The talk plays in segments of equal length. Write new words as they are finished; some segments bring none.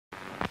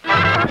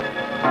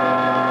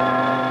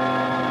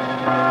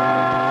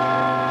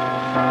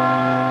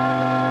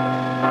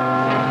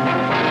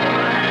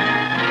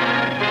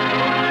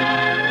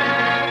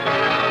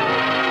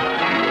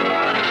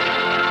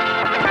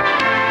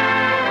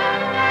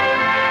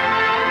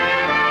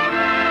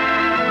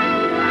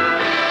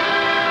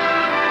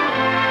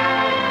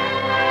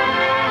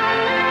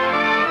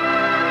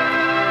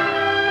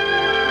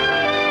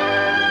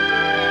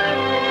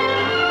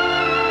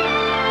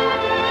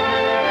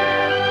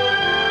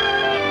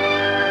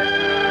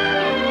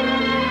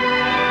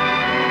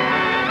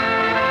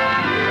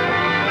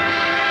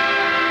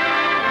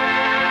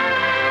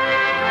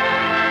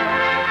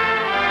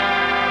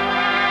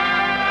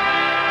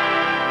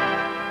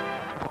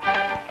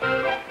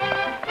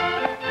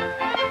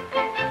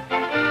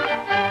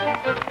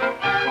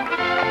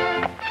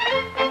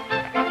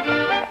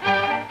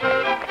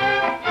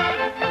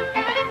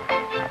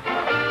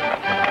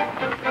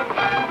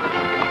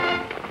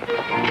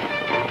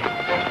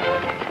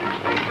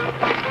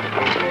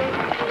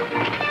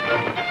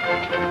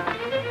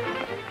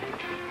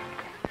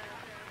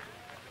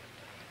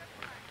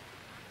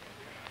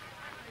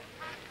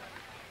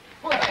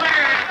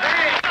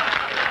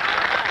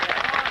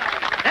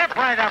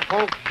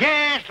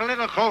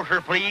little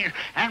closer, please,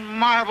 and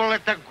marvel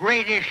at the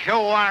greatest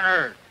show on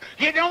earth.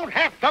 You don't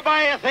have to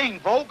buy a thing,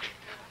 folks.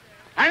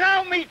 And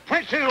now meet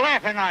Princess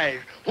Laughing Eyes,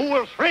 who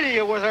will thrill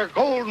you with her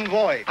golden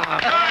voice.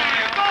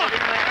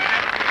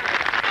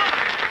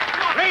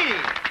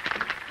 Ladies,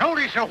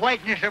 notice the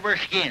whiteness of her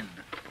skin.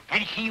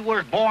 And she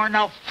was born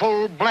a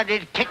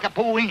full-blooded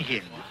Kickapoo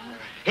Indian.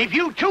 If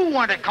you, too,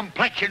 want a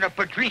complexion of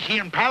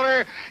patrician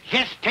pallor,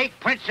 just take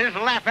Princess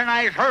Laughing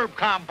Eyes Herb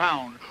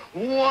Compound.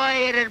 Why,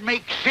 it'd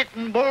make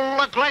Sitting Bull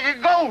look like a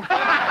goat.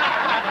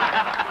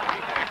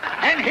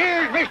 And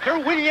here's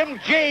Mr. William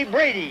J.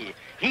 Brady.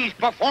 He's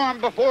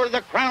performed before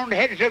the crowned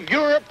heads of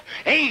Europe,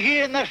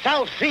 Asia, and the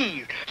South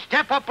Seas.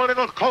 Step up a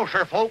little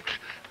closer, folks.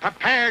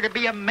 Prepare to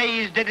be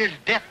amazed at his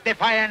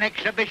death-defying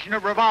exhibition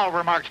of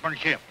revolver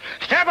marksmanship.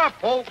 Step up,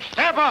 folks,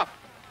 step up.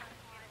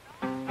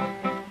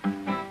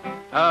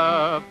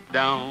 Up,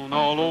 down,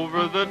 all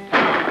over the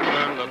town,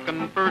 they're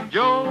looking for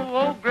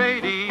Joe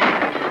O'Grady.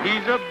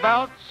 He's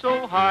about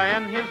so high,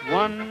 and his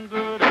one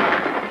good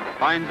eye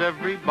finds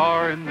every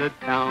bar in the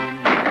town.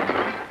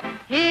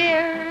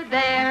 Here,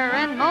 there,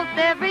 and most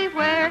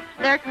everywhere,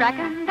 they're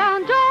tracking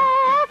down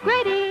Joe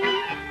O'Grady.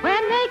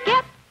 When they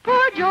get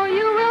poor Joe,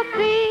 you will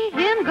see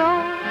him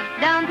go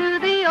down to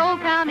the old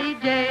county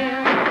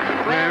jail.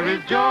 Where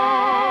is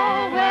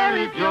Joe? Where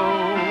is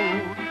Joe?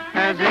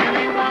 Has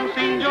anyone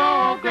seen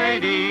Joe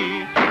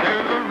O'Grady?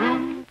 There's a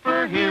room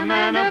for him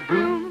and a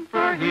broom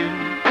for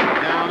him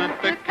down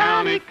at the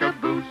county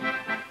caboose.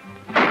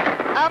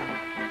 Up,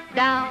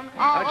 down,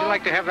 all How'd you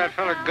like to have that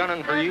fella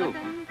gunning for you?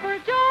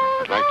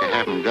 I'd like to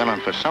have him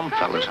gunning for some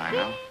fellas I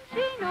know.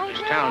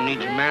 This town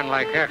needs a man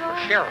like that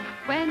for sheriff.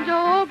 When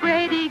Joe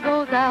O'Grady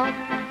goes out,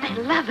 they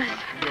love us.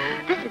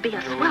 This would be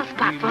a swell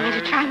spot for me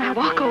to try my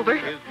walkover.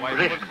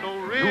 Listen,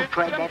 you've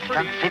tried that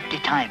stunt 50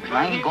 times, and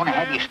I ain't gonna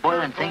have you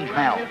spoiling things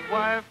now. His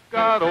wife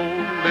got old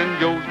and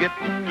Joe's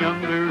getting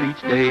younger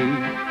each day.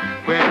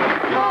 Where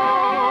is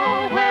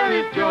Joe? Where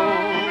is Joe?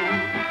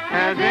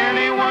 Has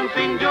anyone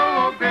seen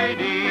Joe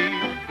O'Grady?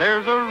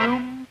 There's a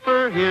room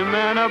for him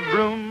and a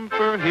broom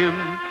for him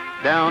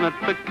down at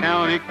the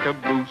county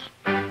caboose.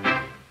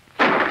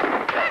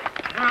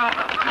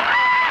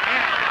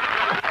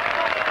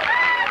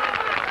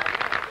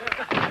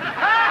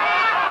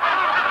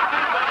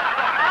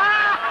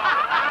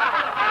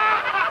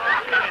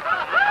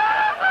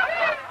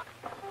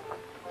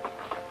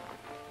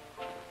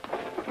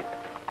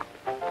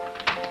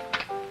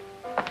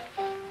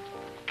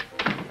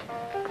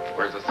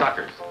 Where's the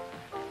suckers?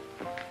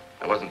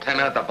 There wasn't 10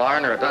 men at the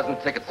barn or a dozen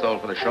tickets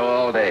sold for the show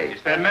all day.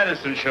 It's that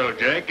medicine show,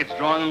 Jake. It's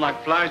drawing them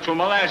like flies to a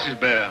molasses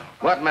barrel.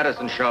 What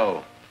medicine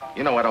show?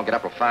 You know I don't get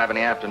up till 5 in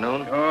the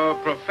afternoon. Oh,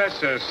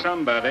 Professor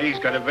somebody. He's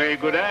got a very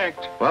good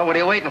act. Well, what are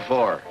you waiting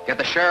for? Get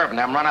the sheriff and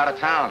have him run out of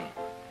town.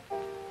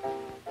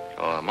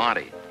 Oh,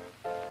 Monty,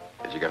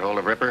 did you get hold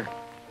of Ripper?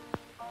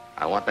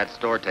 I want that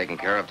store taken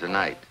care of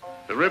tonight.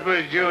 The Ripper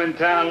is due in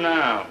town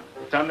now.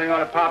 Something ought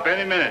to pop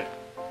any minute.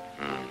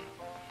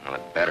 Well,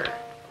 it better.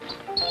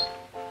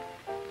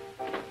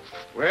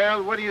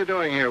 Well, what are you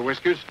doing here,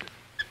 Whiskers?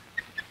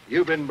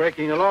 You've been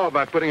breaking the law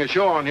by putting a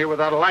show on here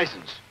without a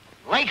license.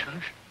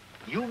 License?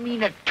 You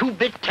mean a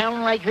two-bit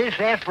town like this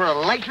asks for a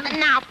license?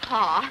 Now,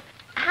 Pa,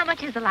 how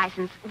much is the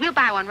license? We'll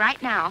buy one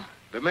right now.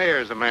 The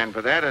mayor's the man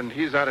for that, and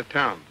he's out of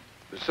town.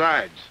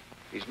 Besides,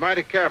 he's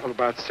mighty careful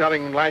about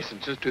selling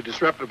licenses to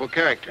disreputable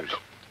characters.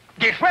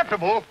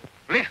 Disreputable?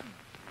 Listen,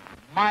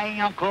 my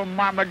Uncle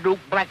Marmaduke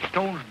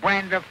Blackstone's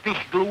brand of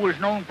fish glue is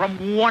known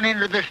from one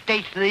end of the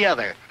states to the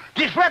other.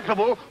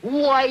 Disreputable?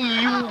 Why,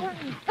 you...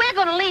 We're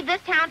going to leave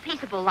this town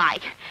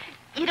peaceable-like.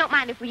 You don't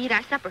mind if we eat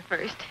our supper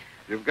first?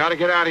 You've got to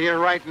get out of here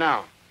right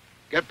now.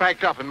 Get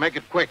packed up and make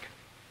it quick.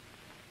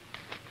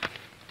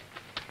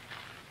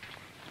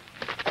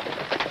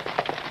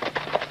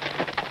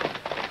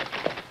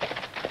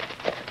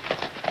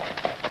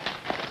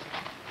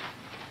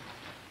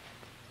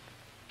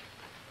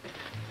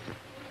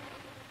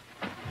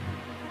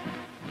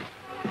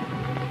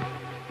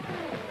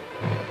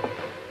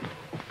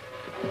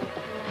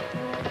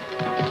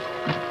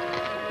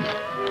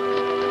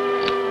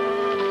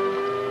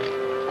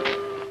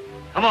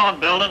 Come on,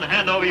 Belden,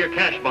 hand over your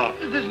cash box.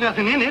 There's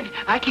nothing in it.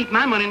 I keep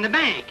my money in the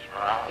bank.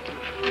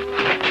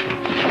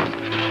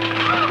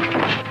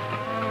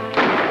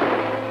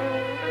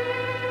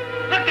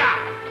 Look out!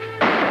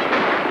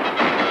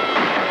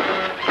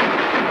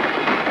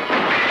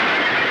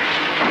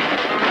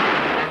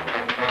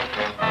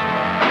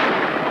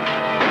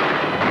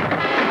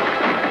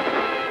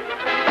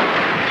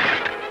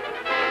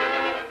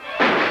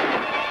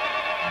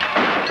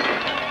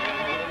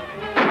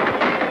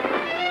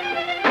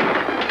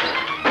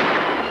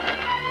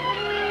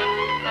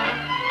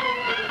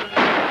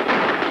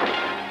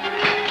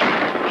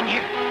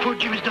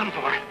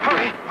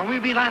 We'll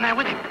be lying there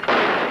with him. You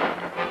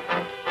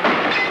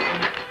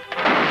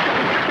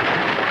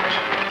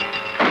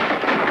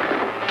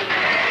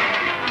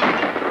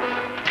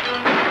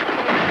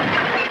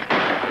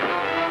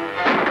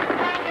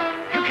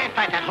can't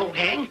fight that whole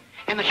gang,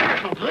 and the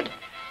sheriff's no good.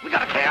 We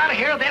gotta clear out of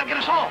here or they'll get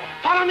us all.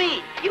 Follow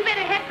me. You better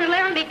head for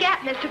Laramie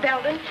Gap, Mr. Belden.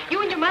 Eldon.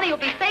 You and your money will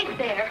be safe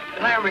there.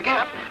 Laramie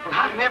Gap? Well,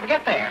 how did we ever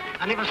get there?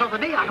 I never saw the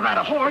day I could ride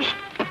a horse.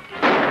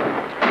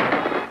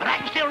 But I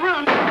can still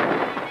run.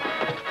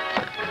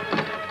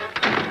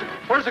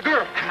 Where's the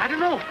girl? I don't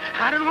know.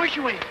 I don't know where she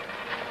went.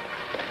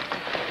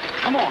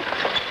 Come on.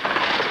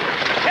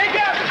 Hey,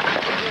 Gabby!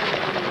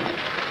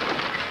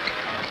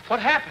 What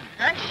happened?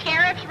 The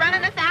sheriff's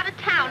running us out of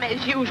town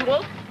as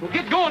usual. Well,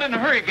 get going in a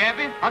hurry,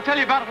 Gabby. I'll tell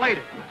you about it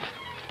later.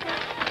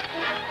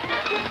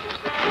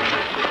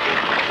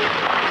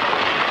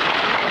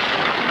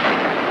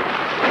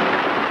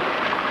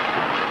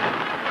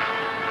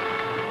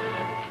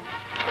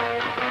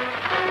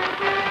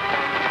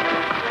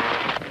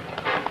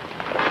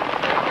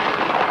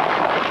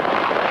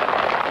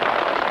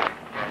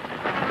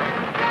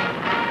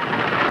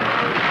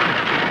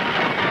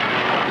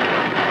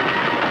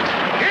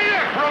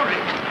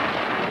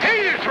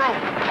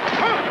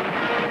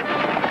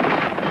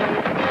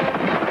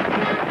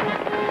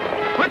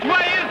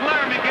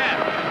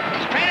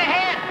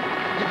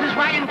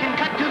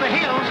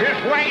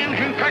 This wagon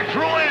can cut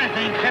through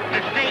anything except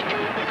a stake.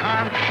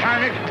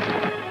 Darn it.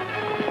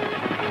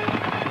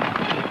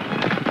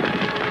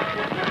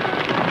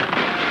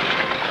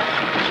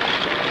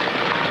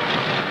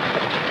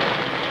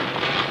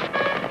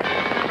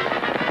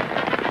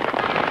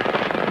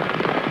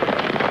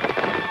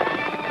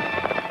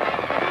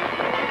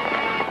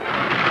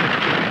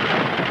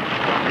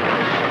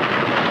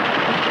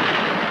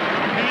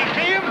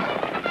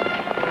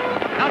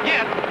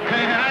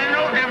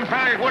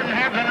 Wouldn't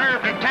have the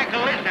nerve to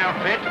tackle this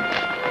outfit.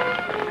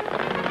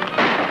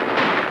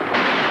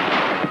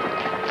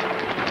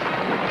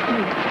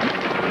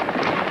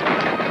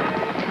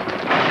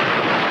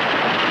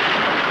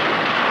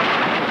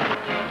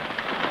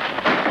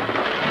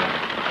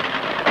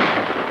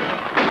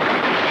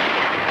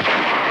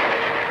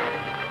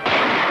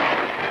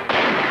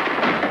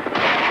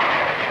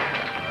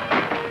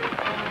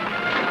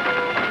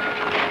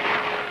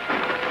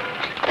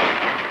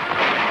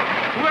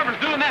 Whoever's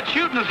doing that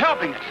shooting is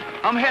helping us.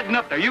 I'm heading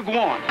up there. You go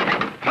on. All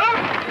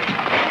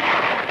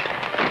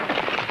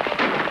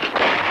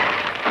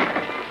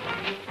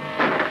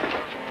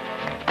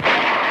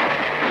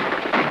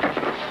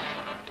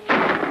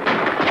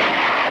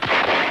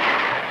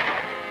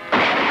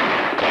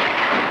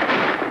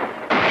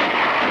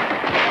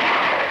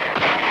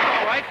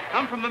right,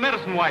 I'm from the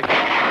medicine wagon.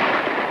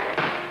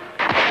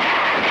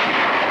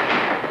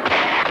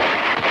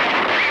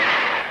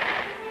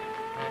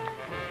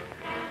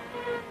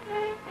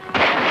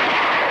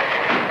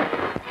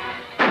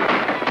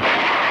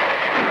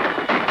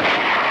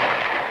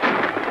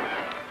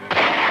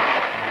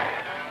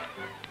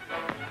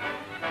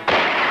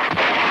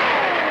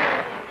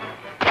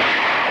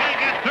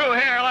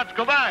 Let's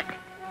go back.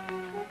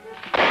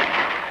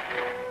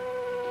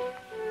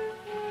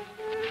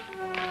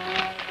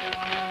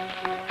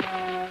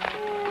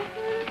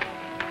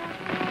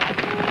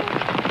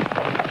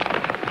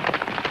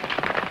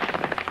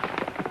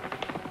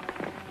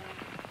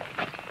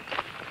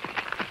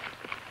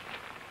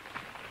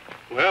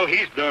 Well,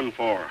 he's done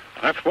for.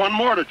 That's one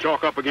more to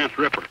chalk up against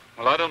Ripper.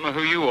 Well, I don't know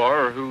who you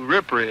are or who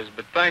Ripper is,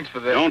 but thanks for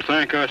that. Don't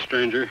thank us,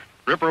 stranger.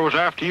 Ripper was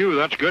after you.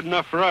 That's good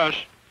enough for us.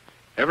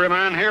 Every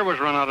man here was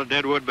run out of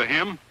Deadwood by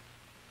him.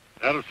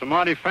 That was some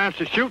mighty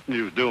fancy shooting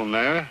you was doing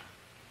there.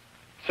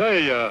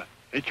 Say,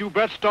 ain't you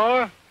Bet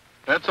Star?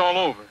 That's all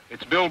over.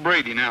 It's Bill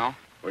Brady now.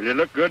 Well, you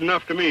look good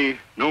enough to me,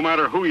 no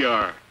matter who you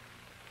are.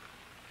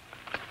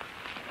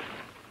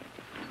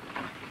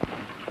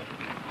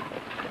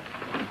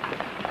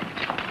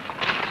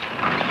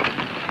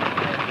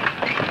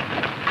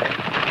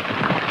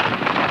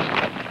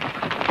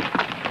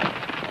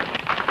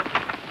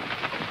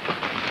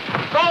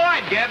 It's all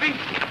right, Gabby.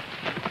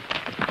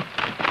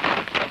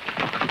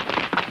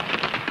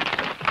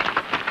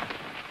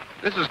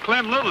 This is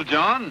Clem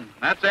Littlejohn.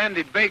 That's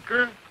Andy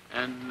Baker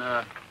and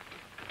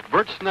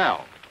Bert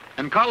Snell.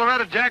 And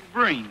Colorado Jack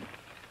Green.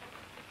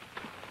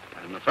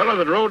 And the fellow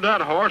that rode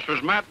that horse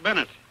was Matt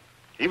Bennett.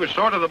 He was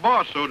sort of the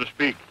boss, so to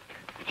speak.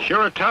 It's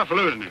sure tough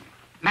losing him.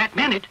 Matt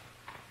Bennett?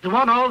 The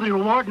one all the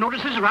reward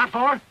notices are out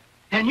for?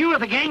 And you were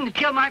the gang that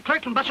killed my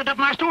clerk and busted up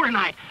my store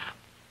tonight.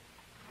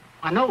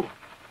 I know.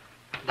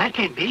 That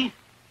can't be.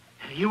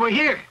 You were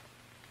here.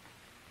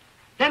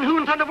 Then who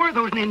in thunder were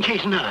those men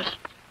chasing us?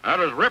 That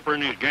was Ripper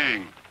and his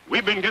gang.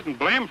 We've been getting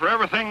blamed for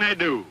everything they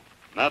do.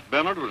 That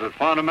Bennett was as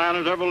fine a man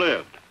as ever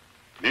lived.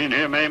 Me and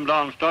him aimed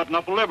on starting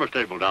up a liver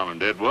stable down in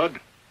Deadwood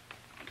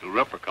until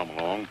Ripper come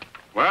along.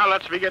 Well,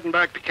 let's be getting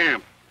back to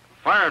camp.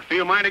 The fire'd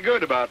feel mighty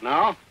good about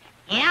now.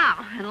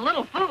 Yeah, and a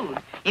little food.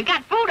 You've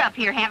got food up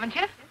here, haven't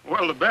you?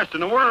 Well, the best in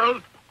the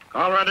world.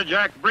 Colorado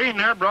Jack Green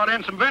there brought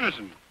in some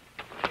venison.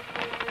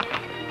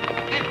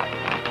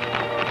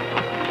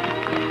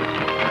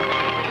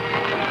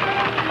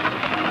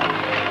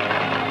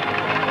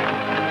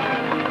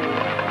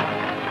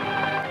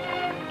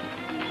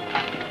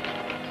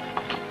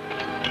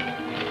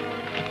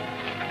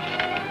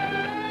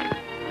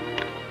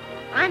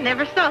 I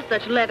never saw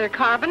such leather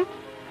carving.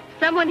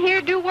 Someone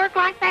here do work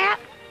like that?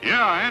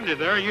 Yeah, Andy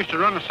there used to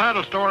run a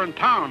saddle store in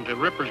town till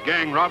Ripper's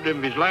gang robbed him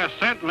of his last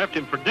cent and left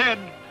him for dead.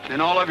 Then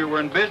all of you were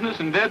in business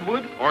in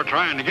Deadwood? Or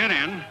trying to get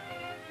in.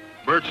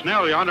 Bert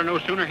Snell yonder no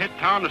sooner hit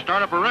town to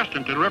start up a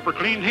restaurant till Ripper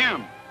cleaned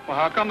him. Well,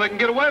 how come they can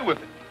get away with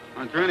it?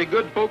 Aren't there any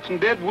good folks in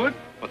Deadwood?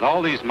 With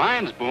all these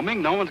mines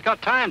booming, no one's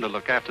got time to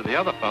look after the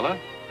other fella.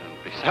 And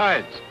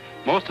besides,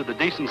 most of the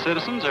decent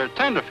citizens are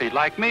tenderfeet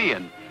like me,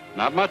 and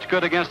not much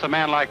good against a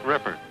man like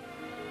Ripper.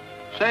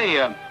 Say,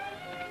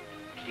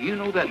 do you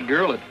know that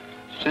girl that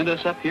sent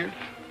us up here?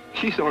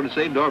 She sort of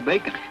saved our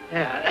bacon.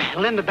 Yeah,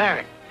 Linda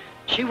Barrett.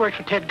 She works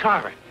for Ted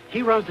Carver.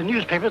 He runs the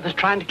newspaper that's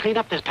trying to clean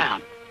up this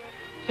town.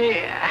 Say,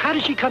 how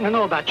did she come to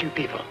know about you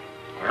people?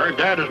 Her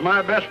dad is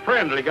my best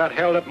friend till he got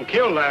held up and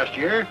killed last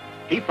year.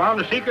 He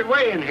found a secret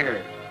way in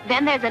here.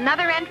 Then there's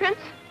another entrance?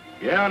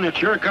 Yeah, and it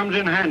sure comes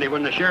in handy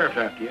when the sheriff's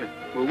after you.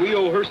 Well, we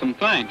owe her some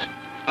thanks.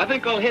 I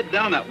think I'll head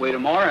down that way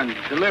tomorrow and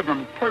deliver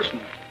them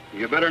personally.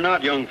 You better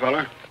not, young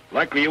feller.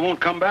 Likely you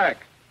won't come back.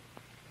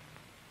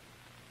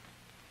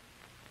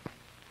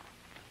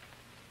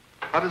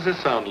 How does this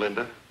sound,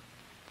 Linda?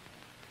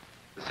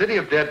 The city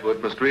of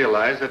Deadwood must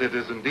realize that it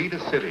is indeed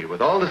a city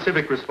with all the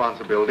civic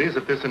responsibilities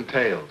that this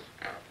entails.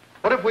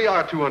 What if we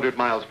are 200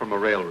 miles from a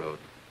railroad?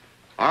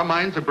 Our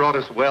mines have brought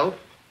us wealth,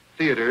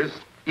 theaters,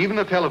 even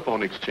a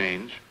telephone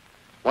exchange,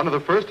 one of the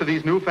first of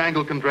these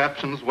newfangled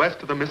contraptions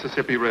west of the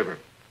Mississippi River.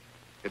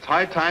 It's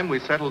high time we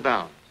settle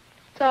down.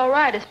 It's all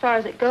right as far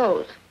as it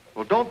goes.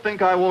 Well, don't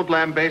think I won't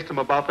lambaste him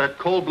about that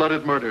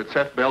cold-blooded murder at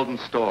Seth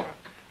Belden's store.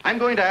 I'm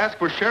going to ask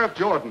where Sheriff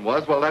Jordan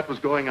was while that was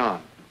going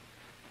on.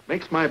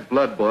 Makes my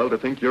blood boil to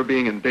think you're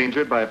being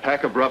endangered by a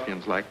pack of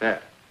ruffians like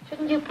that.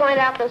 Shouldn't you point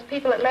out those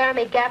people at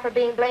Laramie Gap are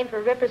being blamed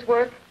for Ripper's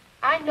work?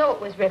 I know it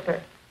was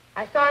Ripper.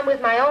 I saw him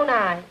with my own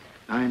eyes.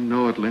 I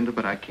know it, Linda,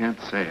 but I can't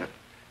say it.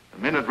 The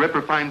minute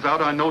Ripper finds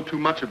out I know too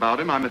much about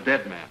him, I'm a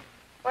dead man.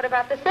 What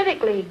about the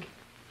Civic League?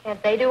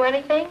 Can't they do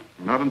anything?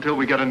 Not until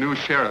we get a new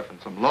sheriff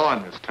and some law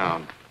in this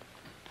town.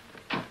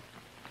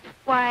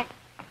 Why,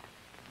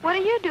 what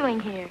are you doing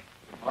here?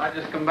 Well, I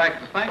just come back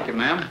to thank you,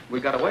 ma'am. We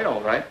got away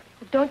all right.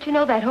 Don't you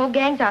know that whole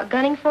gang's out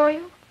gunning for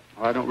you?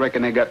 Well, I don't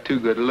reckon they got too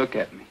good a look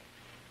at me.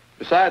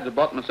 Besides, I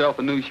bought myself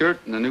a new shirt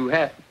and a new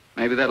hat.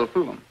 Maybe that'll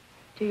fool them.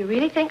 Do you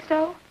really think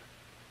so?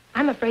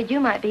 I'm afraid you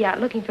might be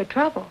out looking for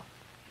trouble.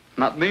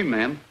 Not me,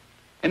 ma'am.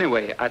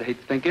 Anyway, I'd hate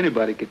to think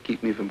anybody could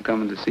keep me from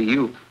coming to see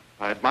you.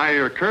 I admire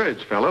your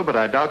courage, fellow, but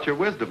I doubt your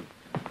wisdom.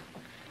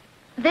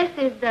 This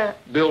is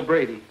Bill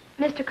Brady.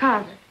 Mr.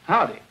 Carver.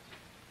 Howdy.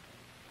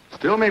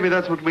 Still, maybe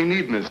that's what we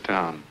need in this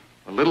town.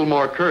 A little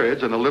more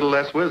courage and a little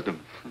less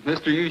wisdom.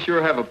 Mister, you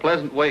sure have a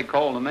pleasant way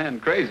calling a man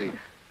crazy.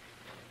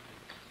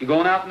 You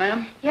going out,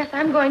 ma'am? Yes,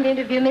 I'm going to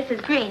interview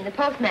Mrs. Green, the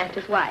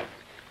postmaster's wife.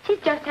 She's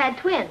just had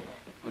twins.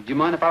 Well, do you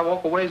mind if I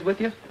walk a ways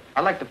with you?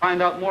 I'd like to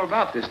find out more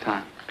about this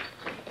town.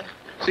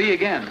 See you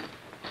again.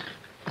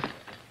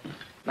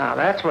 Now,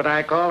 that's what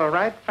I call a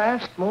right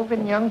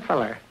fast-moving young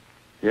feller.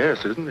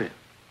 Yes, isn't he?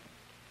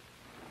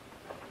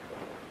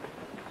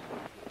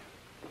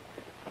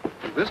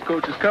 This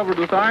coach is covered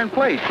with iron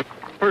plate.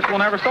 First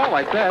one I ever saw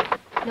like that.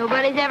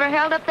 Nobody's ever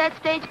held up that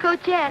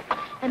stagecoach yet,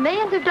 and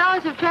millions of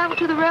dollars have traveled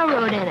to the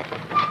railroad in it.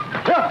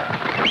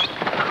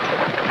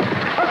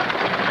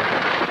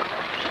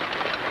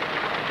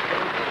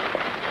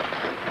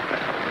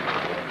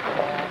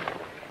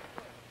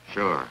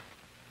 Sure.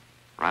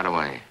 Right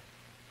away.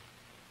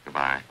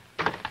 Goodbye.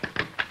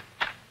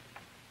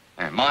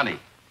 Hey, Monty,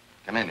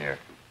 come in here.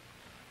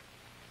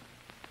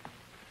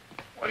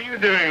 What are you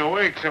doing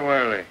awake so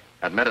early?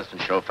 That medicine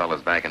show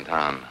fella's back in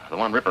town. The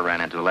one Ripper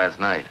ran into last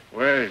night.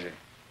 Where is he?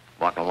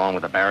 Walking along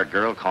with the Barrett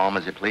girl, calm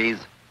as you please.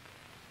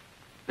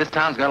 This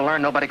town's got to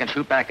learn nobody can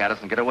shoot back at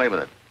us and get away with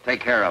it. Take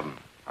care of him.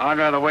 I'd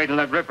rather wait and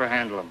let Ripper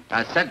handle him.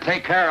 I said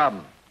take care of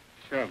him.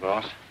 Sure,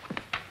 boss.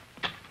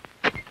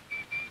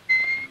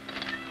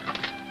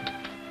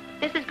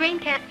 Mrs. Green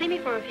can't see me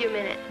for a few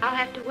minutes. I'll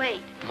have to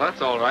wait. Well,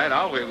 that's all right.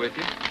 I'll wait with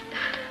you.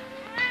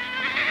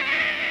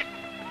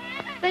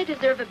 They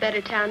deserve a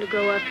better town to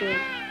grow up in.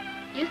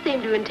 You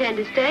seem to intend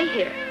to stay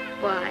here.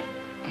 Why?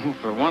 Well,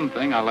 for one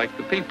thing, I like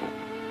the people.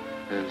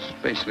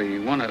 Especially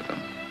one of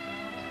them.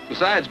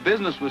 Besides,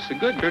 business was so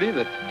good, Gertie,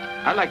 that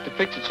I'd like to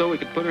fix it so we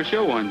could put our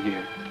show on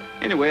here.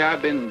 Anyway,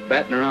 I've been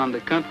batting around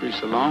the country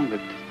so long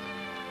that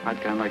I'd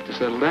kind of like to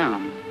settle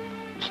down.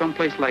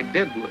 Someplace like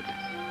Deadwood.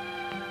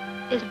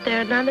 Isn't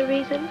there another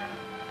reason?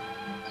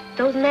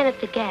 Those men at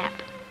the Gap.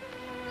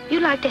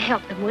 You'd like to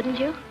help them, wouldn't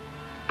you?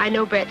 I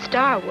know Brett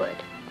Starr would.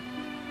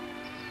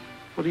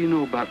 What do you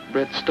know about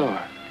Brett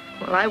Starr?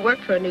 Well, I work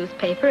for a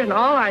newspaper, and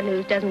all our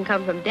news doesn't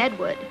come from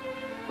Deadwood.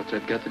 What's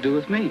that got to do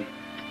with me?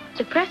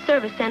 The press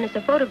service sent us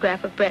a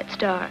photograph of Brett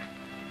Starr.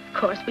 Of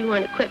course, we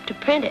weren't equipped to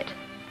print it.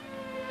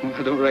 Well,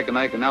 I don't reckon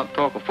I can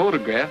out-talk a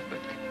photograph, but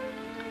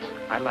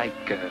I like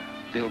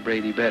Bill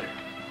Brady better.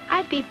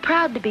 I'd be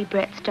proud to be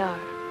Brett Starr.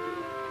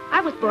 I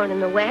was born in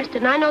the West,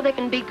 and I know there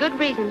can be good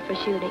reasons for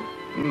shooting.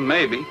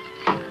 Maybe.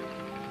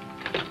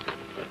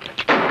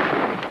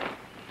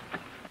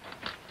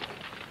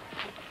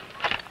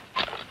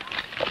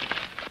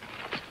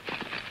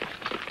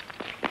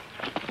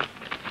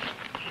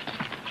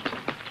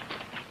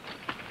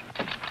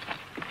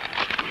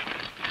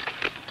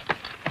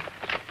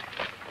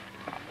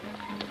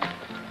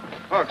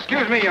 Oh,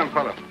 excuse me, young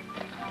fellow.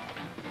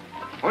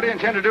 What do you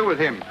intend to do with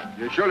him?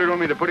 You surely don't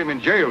mean to put him in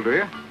jail, do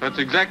you? That's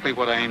exactly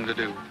what I aim to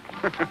do.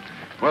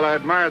 Well, I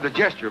admire the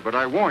gesture, but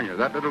I warn you,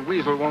 that little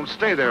weasel won't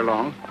stay there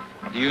long.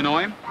 Do you know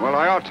him? Well,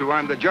 I ought to.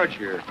 I'm the judge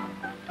here.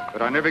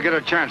 But I never get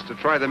a chance to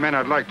try the men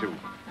I'd like to.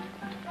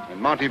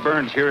 And Monty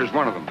Burns here is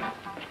one of them.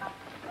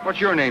 What's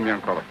your name,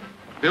 young fellow?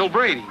 Bill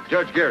Brady.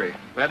 Judge Gary.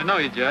 Glad to know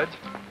you, Judge.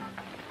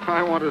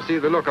 I want to see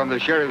the look on the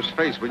sheriff's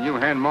face when you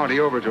hand Monty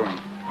over to him.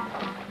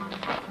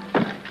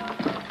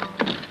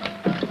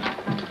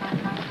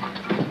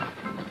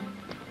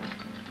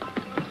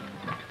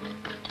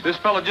 This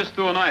fella just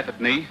threw a knife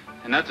at me,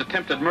 and that's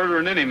attempted murder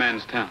in any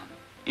man's town,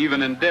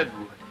 even in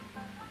Deadwood.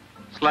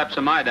 Slap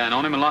some iodine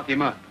on him and lock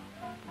him up.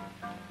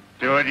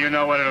 Do it, you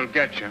know what it'll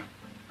get you.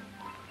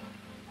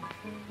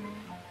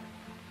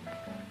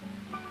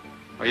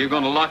 Are you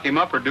going to lock him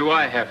up, or do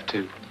I have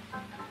to?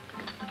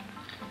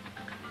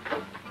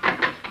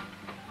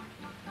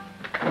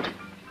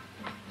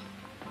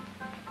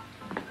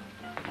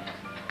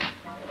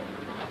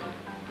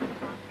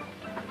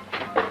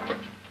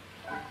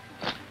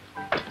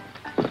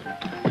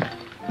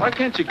 Why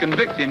can't you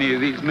convict any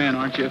of these men?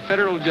 Aren't you a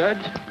federal judge?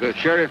 The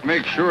sheriff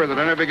makes sure that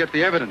I never get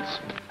the evidence.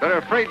 They're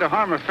afraid to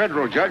harm a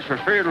federal judge for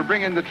fear it'll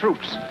bring in the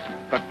troops.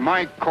 But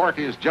my court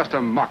is just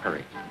a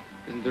mockery.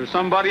 Isn't there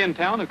somebody in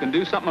town who can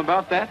do something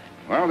about that?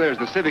 Well, there's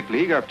the Civic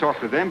League. I've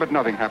talked to them, but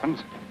nothing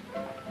happens.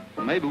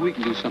 Well, maybe we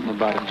can do something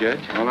about it,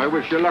 Judge. Well, I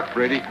wish you luck,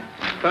 Brady.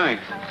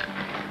 Thanks.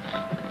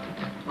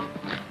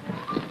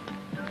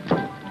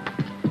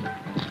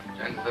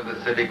 Gents of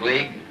the Civic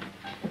League,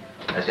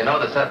 as you know,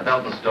 the Seth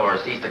Belton store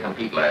ceased to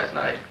compete last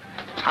night.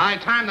 It's high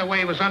time the way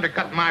he was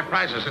undercutting my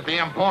prices at the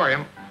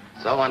Emporium.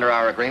 So, under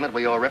our agreement,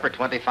 we owe Ripper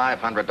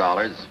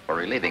 $2,500 for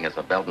relieving us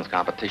of Belton's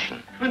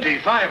competition.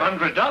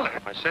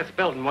 $2,500? Why, Seth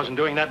Belton wasn't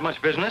doing that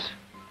much business.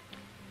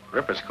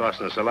 Ripper's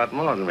costing us a lot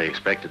more than we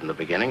expected in the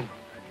beginning.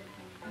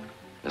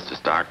 Mr.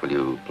 Stark, will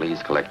you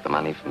please collect the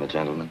money from the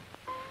gentleman?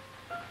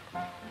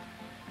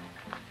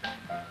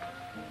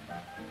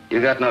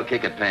 You got no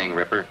kick at paying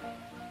Ripper,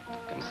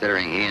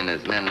 considering he and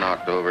his men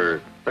knocked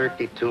over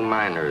 32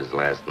 miners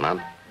last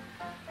month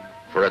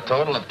for a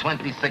total of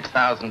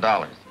 $26,000,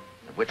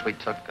 of which we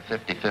took a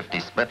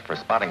 50-50 split for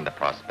spotting the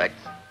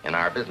prospects in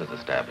our business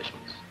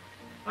establishments.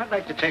 I'd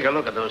like to take a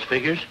look at those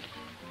figures.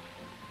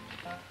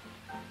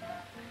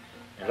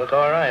 They look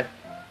all right.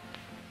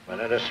 But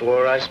I'd have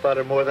swore I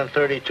spotted more than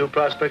 32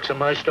 prospects in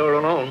my store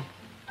alone.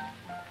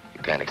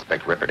 You can't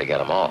expect Ripper to get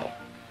them all.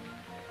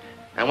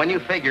 And when you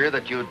figure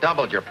that you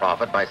doubled your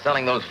profit by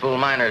selling those fool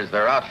miners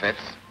their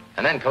outfits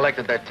and then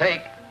collected their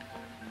take,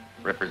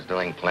 Ripper's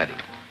doing plenty.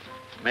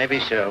 Maybe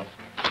so.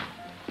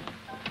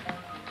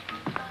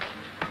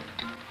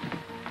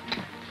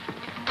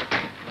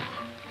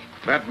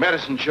 That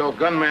medicine show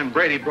gunman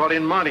Brady brought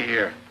in Monty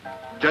here.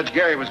 Judge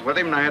Gary was with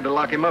him, and I had to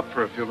lock him up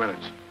for a few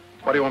minutes.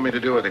 What do you want me to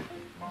do with him?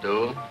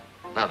 Do?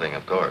 Nothing,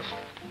 of course.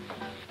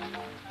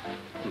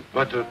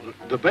 But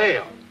the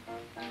bail.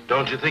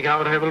 Don't you think I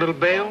ought to have a little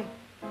bail?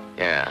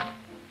 Yeah,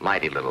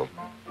 mighty little.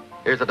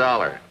 Here's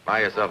 $1.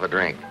 Buy yourself a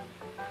drink.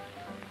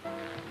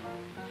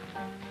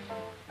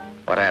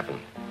 What happened?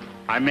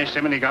 I missed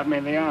him and he got me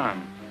in the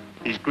arm.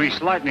 He's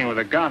greased lightning with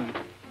a gun.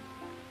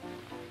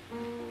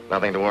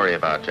 Nothing to worry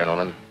about,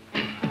 gentlemen.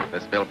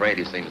 This Bill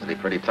Brady seems to be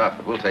pretty tough,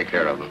 but we'll take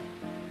care of him.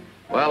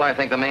 Well, I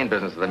think the main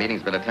business of the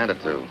meeting's been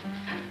attended to.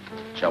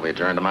 Shall we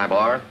adjourn to my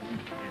bar?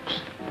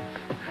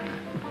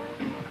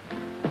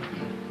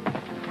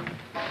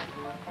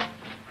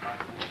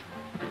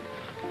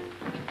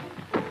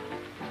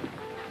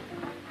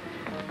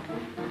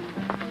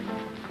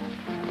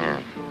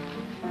 Here.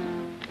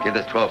 Give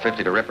this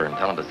 $12.50 to Ripper and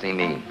tell him to see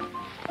me.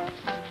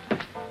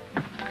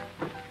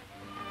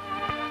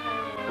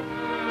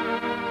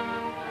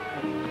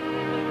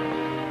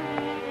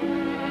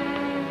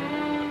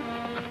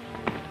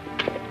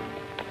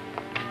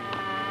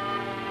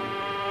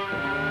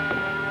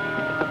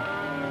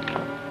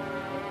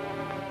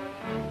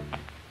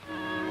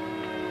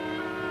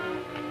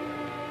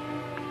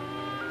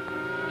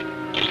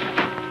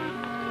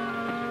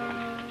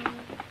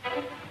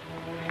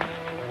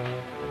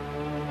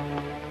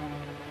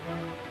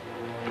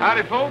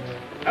 Howdy, folks.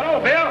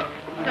 Hello,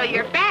 Bill. So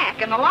you're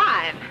back and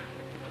alive.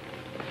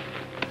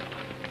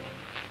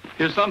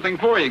 Here's something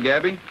for you,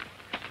 Gabby.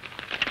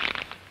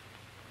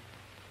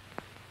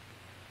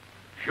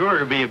 Sure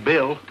to be a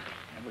bill.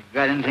 Never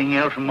got anything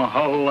else in my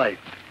whole life.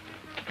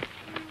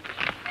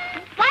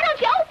 Why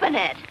don't you open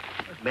it?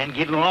 Been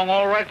getting along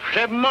all right for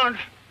 7 months.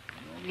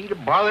 No need to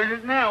bother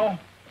it now.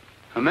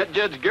 I met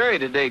Judge Gary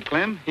today,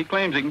 Clem. He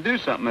claims he can do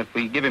something if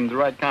we give him the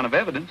right kind of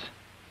evidence.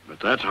 But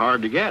that's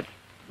hard to get.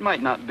 It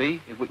might not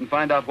be, if we can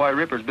find out why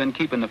Ripper's been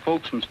keeping the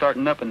folks from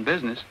starting up in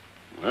business.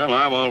 Well,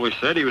 I've always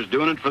said he was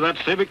doing it for that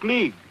Civic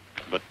League.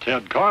 But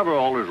Ted Carver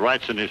always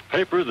writes in his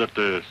paper that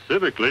the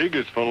Civic League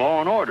is for law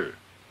and order.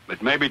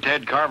 But maybe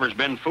Ted Carver's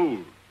been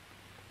fooled.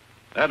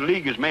 That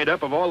league is made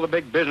up of all the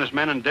big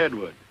businessmen in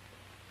Deadwood.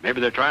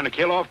 Maybe they're trying to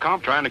kill off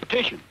trying to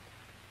petition.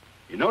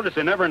 You notice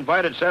they never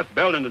invited Seth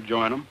Belton to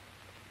join them.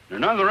 They're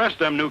none of the rest of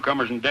them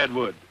newcomers in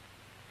Deadwood.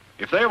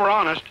 If they were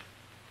honest,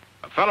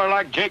 a feller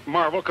like Jake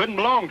Marvel couldn't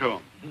belong to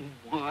them.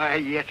 Why,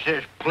 it's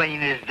as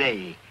plain as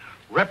day.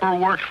 Ripper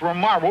works for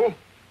Marvel.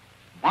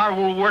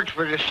 Marvel works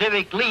for the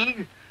Civic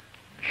League.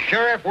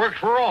 Sheriff works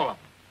for all of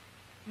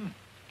them.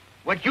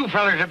 What you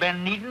fellers have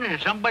been needing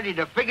is somebody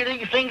to figure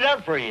these things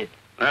out for you.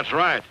 That's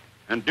right.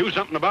 And do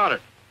something about it.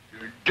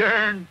 You're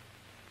darn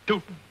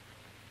tootin'.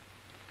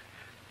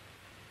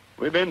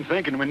 We've been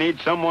thinking we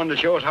need someone to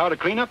show us how to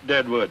clean up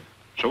Deadwood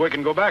so we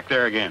can go back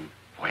there again.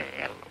 Well,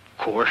 of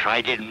course,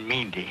 I didn't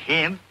mean to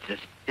hint.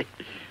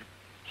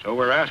 So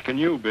we're asking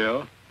you,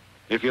 Bill,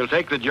 if you'll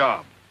take the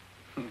job.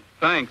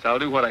 Thanks, I'll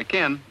do what I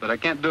can, but I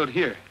can't do it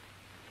here.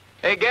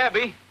 Hey,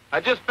 Gabby, I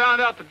just found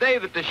out today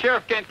that the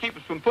sheriff can't keep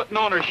us from putting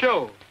on our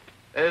show.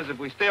 That is, if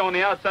we stay on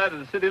the outside of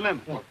the city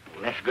limits. Well,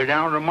 let's go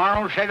down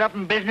tomorrow and set up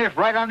in business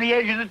right on the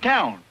edge of the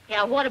town.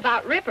 Yeah, what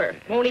about Ripper?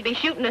 Won't he be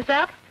shooting us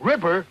up?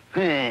 Ripper?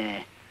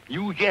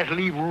 You just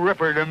leave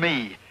Ripper to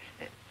me.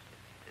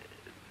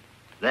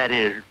 That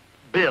is,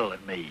 Bill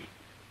and me.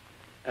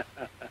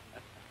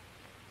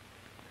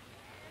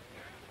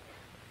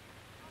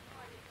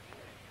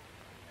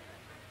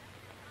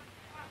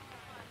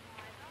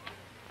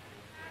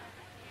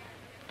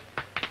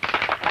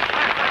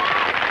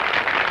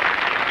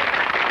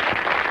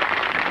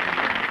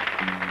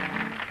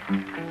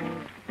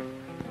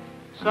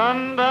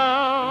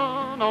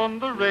 Sundown on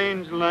the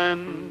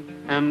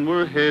rangeland, and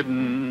we're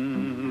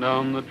heading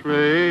down the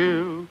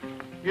trail.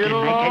 Didn't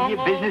I tell you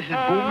business is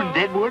booming,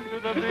 Deadwood?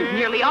 This is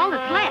nearly all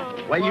that's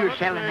left. While you're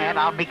selling that,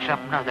 I'll mix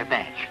up another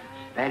batch.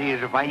 That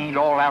is, if I ain't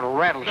all out of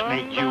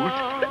rattlesnake juice.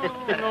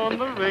 On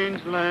the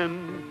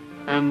rangeland,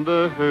 and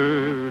the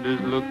herd is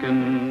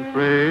looking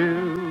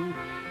frail.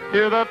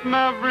 Hear that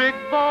maverick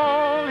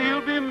bawl,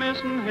 he'll be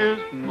missing his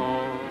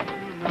maw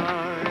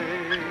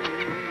tonight.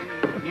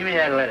 Give me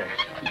that letter.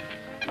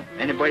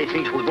 Anybody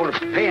thinks we're going to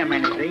pay him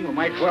anything, we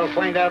might as well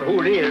find out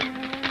who it is.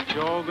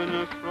 Jogging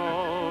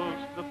across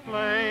the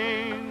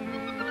plain,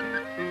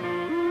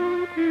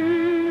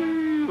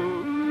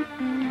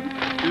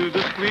 to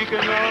the squeaking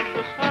of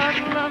the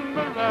saddle and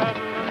the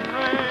rattling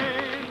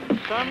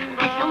rein.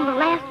 I saw the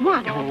last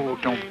one. Oh,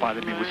 don't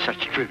bother me with such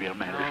trivial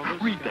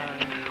matters. Read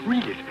that.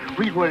 Read it.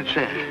 Read what it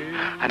says.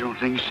 I don't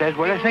think it says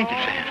what I think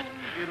it says.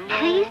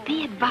 Please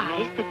be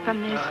advised that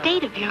from the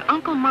estate of your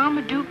Uncle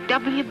Marmaduke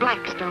W.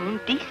 Blackstone,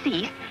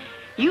 deceased,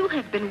 you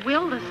have been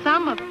willed a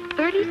sum of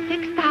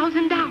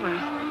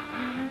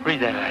 $36,000. Read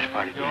that last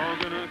part again.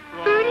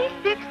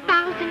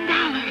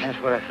 $36,000. That's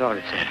what I thought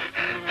it said.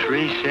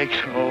 36.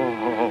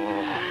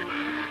 Oh.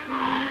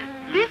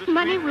 This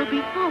money will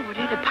be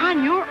forwarded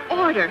upon your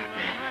order.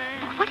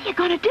 What are you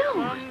going to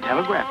do?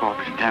 Telegraph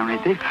office in town,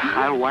 ain't they?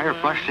 I'll wire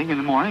first thing in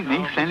the morning,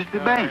 then send it to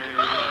the bank.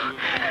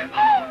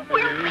 Oh,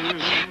 we're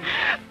rich.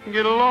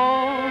 Get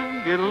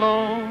along, get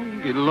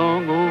along, get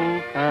along,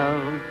 old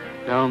pal,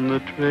 down the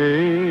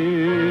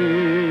trail.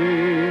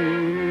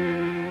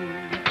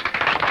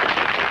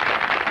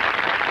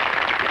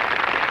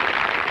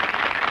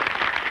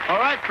 All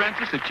right,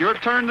 Princess, it's your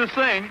turn to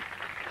sing.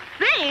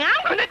 Sing?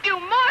 I'm going to do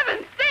more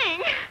than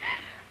sing.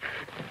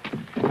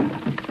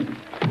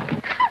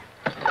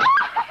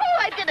 Oh,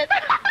 I did it.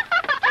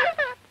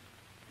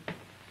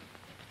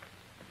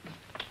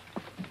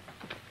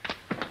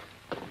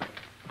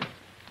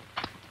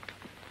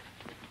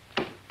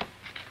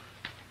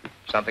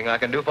 Something I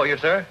can do for you,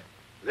 sir?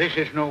 This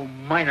is no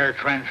minor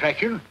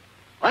transaction.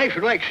 I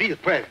should like to see the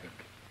president.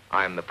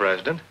 I'm the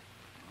president.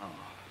 Oh.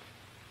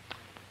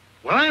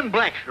 Well, I'm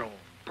Blackstone,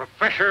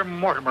 Professor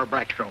Mortimer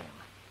Blackstone.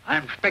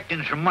 I'm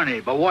expecting some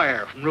money by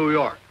wire from New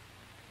York.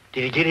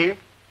 Did he get here?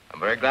 I'm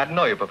very glad to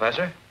know you,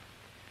 Professor.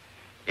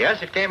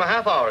 Yes, it came a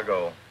half hour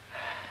ago.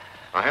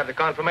 I have the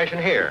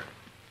confirmation here.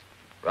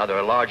 Rather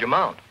a large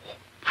amount.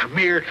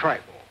 Premier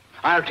trifle.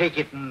 I'll take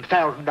it in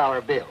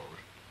 $1,000 bills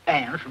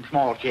and some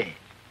small change.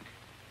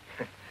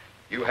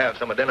 You have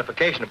some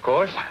identification, of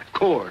course. Of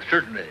course,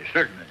 certainly,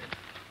 certainly.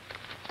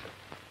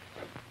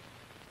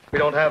 We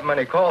don't have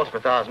many calls for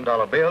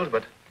 $1,000 bills,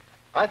 but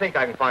I think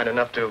I can find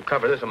enough to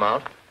cover this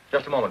amount.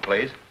 Just a moment,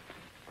 please.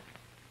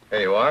 Here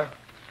you are.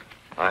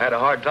 I had a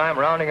hard time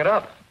rounding it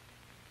up.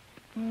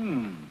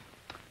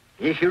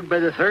 Issued by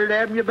the 3rd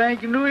Avenue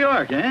Bank in New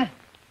York, eh?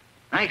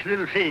 Nice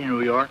little city,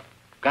 New York.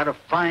 Got a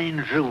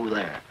fine zoo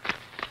there.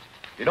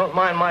 You don't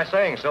mind my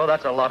saying so,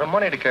 that's a lot of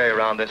money to carry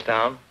around this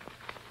town.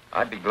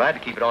 I'd be glad to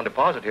keep it on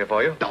deposit here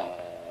for you.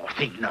 Oh,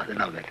 think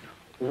nothing of it.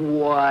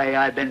 Why,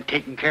 I've been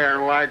taking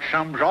care of large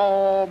sums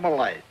all my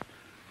life.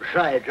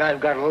 Besides,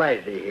 I've got a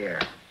lazy here.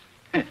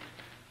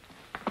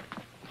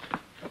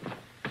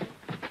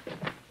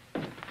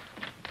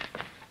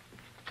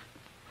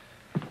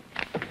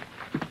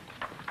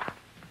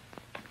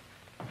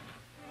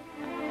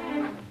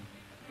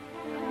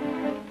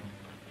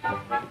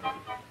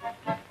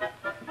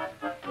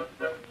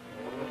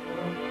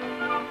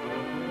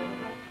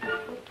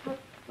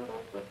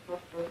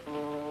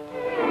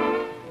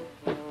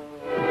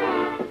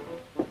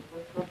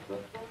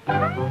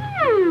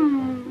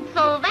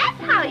 So that's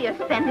how you're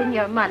spending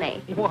your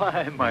money.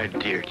 Why, my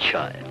dear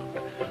child,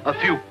 A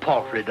few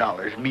paltry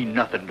dollars mean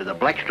nothing to the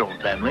Blackstone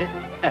family.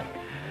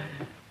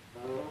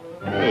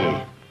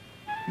 Hey,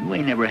 you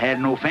ain't never had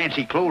no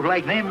fancy clothes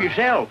like them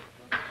yourself.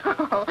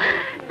 Oh,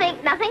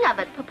 think nothing of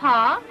it,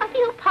 Papa. A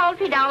few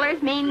paltry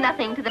dollars mean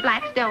nothing to the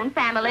Blackstone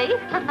family.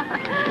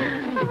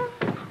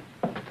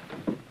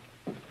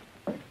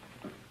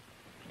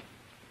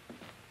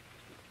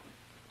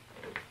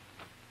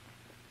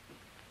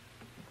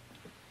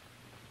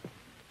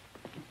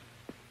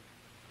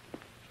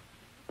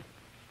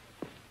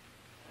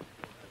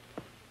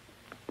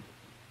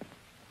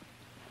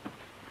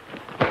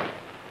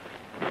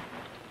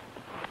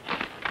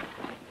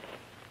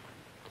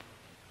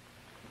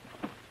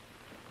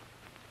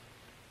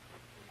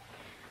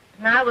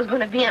 And I was going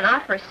to be an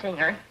opera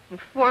singer and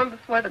perform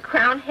before the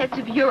crowned heads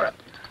of Europe.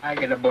 I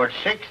get about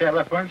 6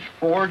 elephants,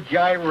 4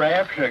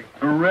 giraffes, a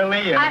gorilla,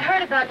 and... I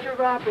heard about your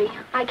robbery.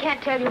 I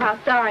can't tell you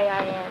how sorry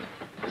I am.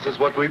 This is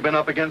what we've been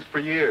up against for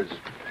years.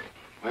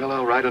 Well,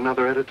 I'll write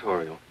another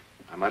editorial.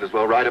 I might as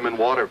well write them in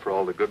water for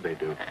all the good they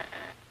do.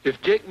 If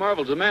Jake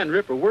Marvel's the man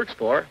Ripper works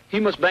for, he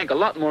must bank a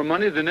lot more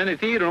money than any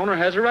theater owner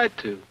has a right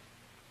to.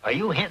 Are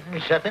you hinting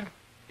at something?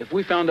 If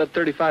we found that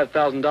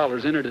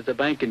 $35,000 entered at the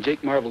bank in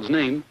Jake Marvel's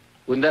name,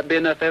 wouldn't that be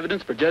enough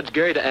evidence for Judge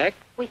Gary to act?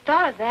 We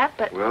thought of that,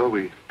 but... Well,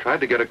 we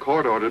tried to get a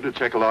court order to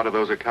check a lot of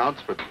those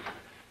accounts, but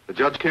the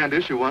judge can't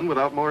issue one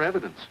without more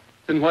evidence.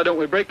 Then why don't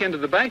we break into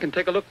the bank and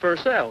take a look for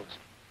ourselves?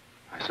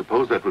 I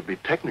suppose that would be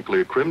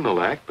technically a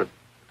criminal act, but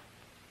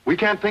we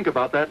can't think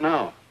about that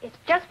now. It's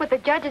just what the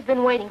judge has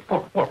been waiting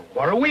for. Well,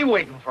 what are we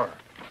waiting for?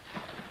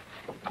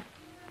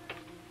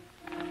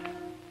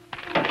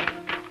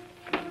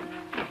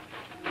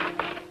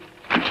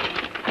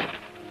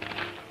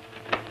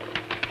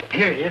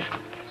 Here it is.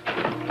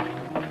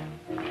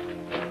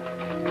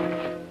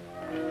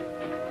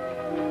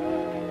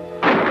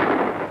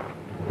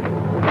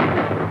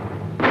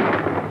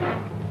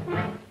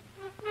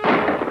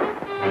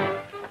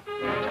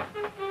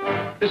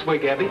 This way,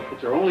 Gabby.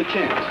 It's our only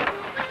chance.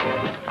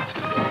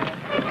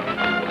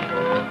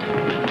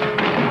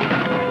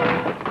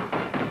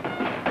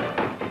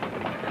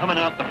 Coming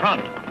out the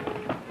front.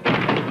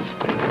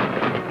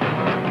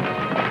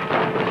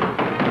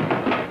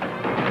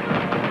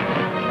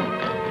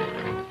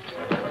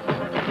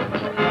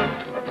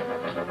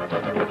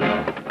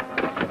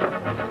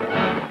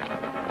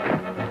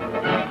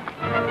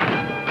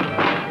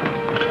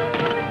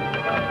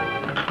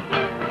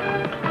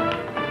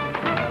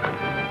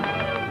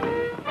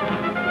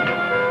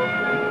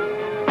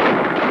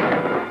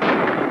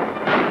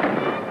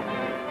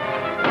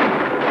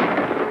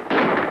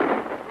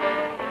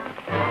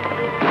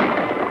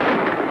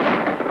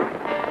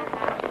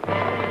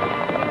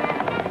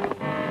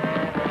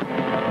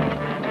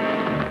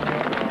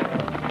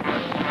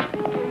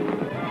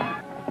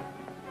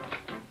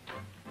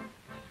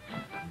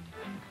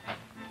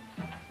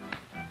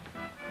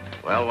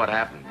 Well, what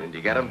happened? Did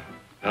you get him?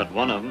 Got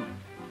one of them.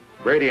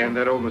 Brady and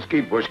that old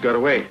mesquite bush got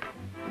away.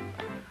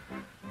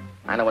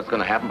 I know what's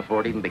going to happen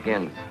before it even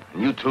begins.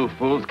 And you two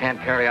fools can't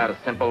carry out a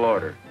simple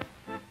order.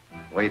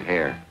 Wait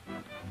here.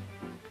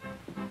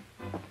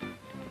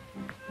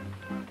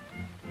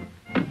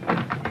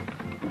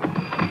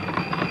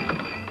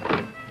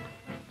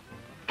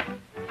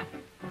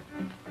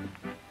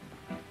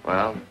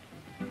 Well,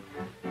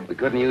 we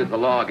couldn't use the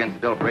law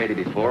against Bill Brady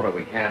before, but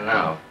we can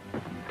now.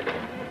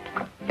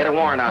 Get a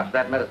warrant out for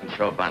that medicine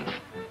show bunch.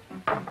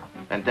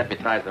 Then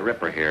deputize the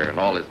Ripper here and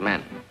all his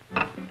men.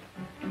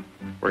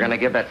 We're gonna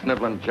give that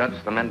sniveling judge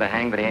some men to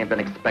hang that he ain't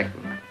been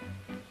expecting.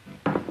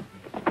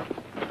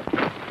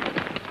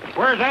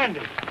 Where's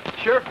Andy?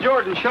 Sheriff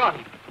Jordan shot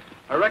him.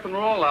 I reckon we're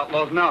all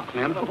outlaws now,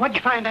 Clem. What'd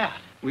you find out?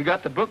 We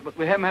got the book, but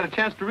we haven't had a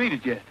chance to read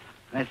it yet.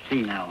 Let's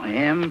see now.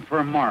 M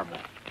for Marvel.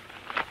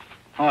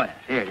 Oh, yes,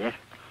 here it is.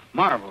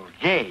 Marvel,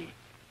 J.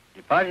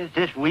 Deposits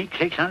this week,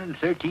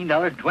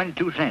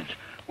 $613.22.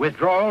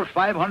 Withdrawals,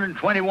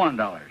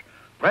 $521.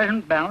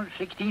 Present balance,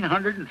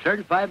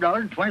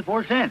 $1,635.24.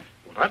 Well,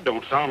 that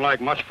don't sound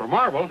like much for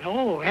Marvel.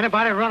 No,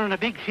 anybody running a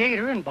big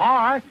theater and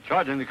bar.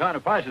 Charging the kind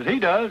of prices he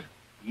does.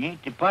 He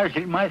ain't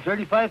deposited my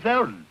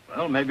 $35,000.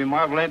 Well, maybe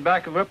Marvel ain't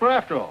back of Ripper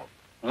after all.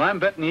 Well, I'm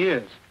betting he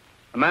is.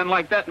 A man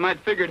like that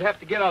might figure he'd have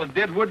to get out of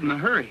Deadwood in a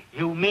hurry.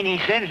 You mean he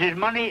sends his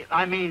money,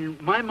 my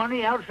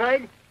money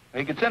outside?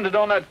 He could send it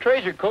on that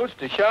treasure coach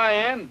to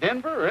Cheyenne,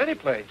 Denver, or any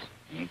place.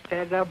 Ain't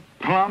that a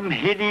plumb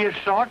hideous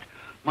thought?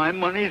 My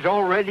money's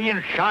already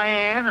in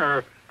Cheyenne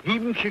or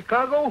even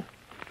Chicago?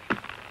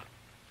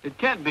 It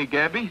can't be,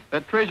 Gabby.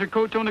 That treasure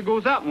coach only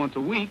goes out once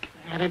a week.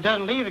 And it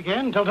doesn't leave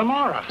again until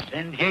tomorrow.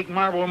 Then Jake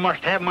Marvel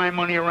must have my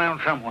money around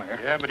somewhere.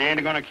 Yeah, but he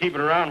ain't gonna keep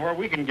it around where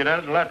we can get at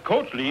it till that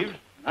coach leaves.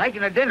 I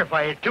can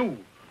identify it, too.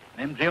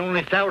 Them's the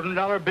only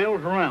 $1,000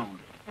 bills around.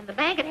 And the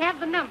bank would have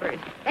the numbers.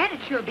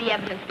 That'd sure be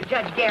evidence to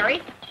Judge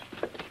Gary.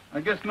 I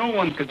guess no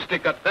one could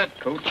stick up that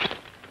coach.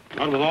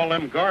 Not with all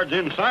them guards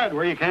inside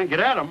where you can't get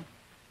at them.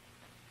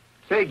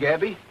 Say,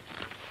 Gabby.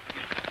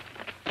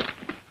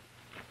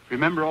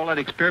 Remember all that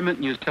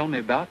experiment you was telling me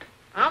about?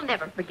 I'll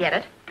never forget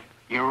it.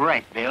 You're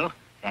right, Bill.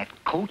 That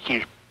coach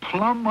is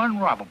plumb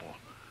unrobbable.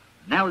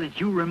 Now that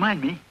you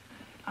remind me,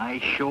 I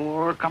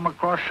sure come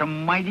across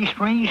some mighty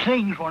strange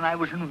things when I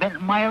was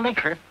inventing my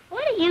elixir.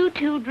 What are you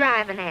two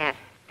driving at?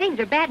 Things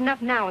are bad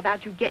enough now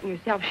without you getting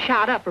yourself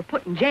shot up or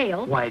put in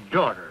jail. Why,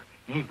 daughter,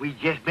 ain't we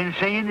just been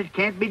saying it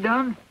can't be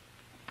done?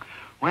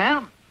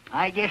 Well,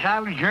 I guess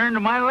I'll adjourn to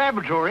my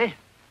laboratory.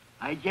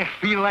 I just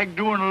feel like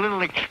doing a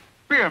little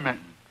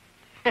experimenting.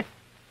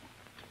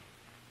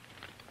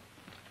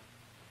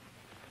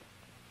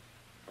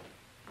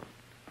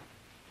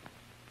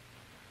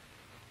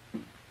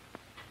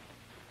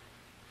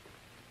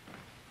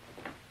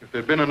 If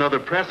there'd been another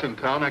press in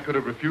town, I could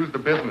have refused the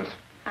business.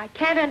 I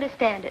can't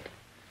understand it.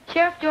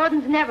 Sheriff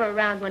Jordan's never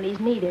around when he's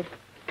needed.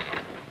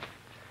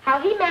 How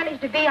he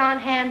managed to be on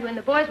hand when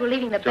the boys were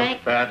leaving the bank...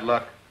 Just bad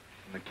luck.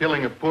 And the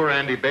killing of poor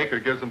Andy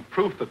Baker gives them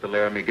proof that the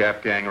Laramie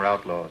Gap gang are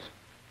outlaws.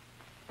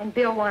 And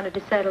Bill wanted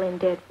to settle in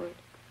Deadwood.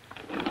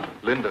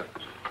 Linda,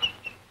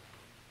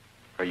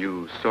 are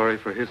you sorry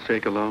for his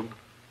sake alone?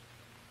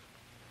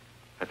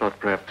 I thought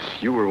perhaps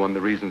you were one of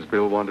the reasons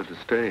Bill wanted to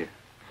stay.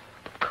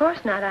 Of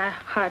course not. I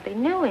hardly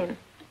knew him.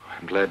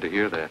 I'm glad to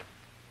hear that.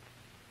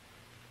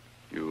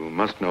 You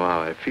must know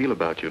how I feel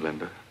about you,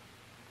 Linda.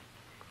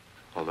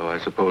 Although I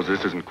suppose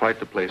this isn't quite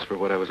the place for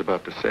what I was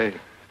about to say.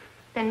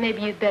 Then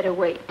maybe you'd better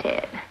wait,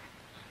 Ted.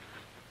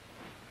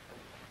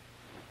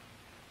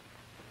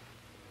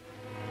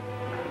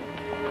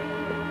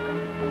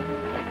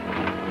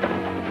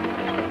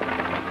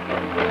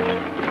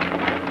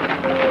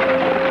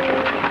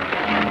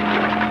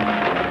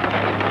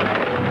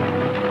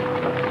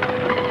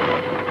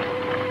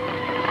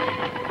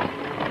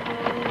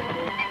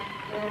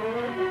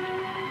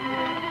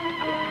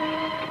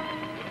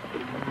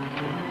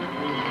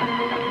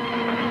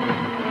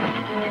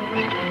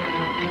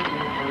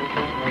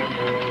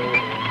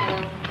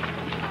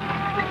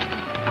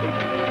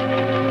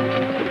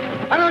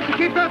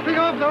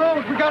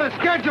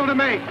 Schedule to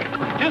make.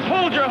 Just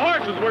hold your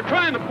horses. We're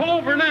trying to pull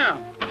over now.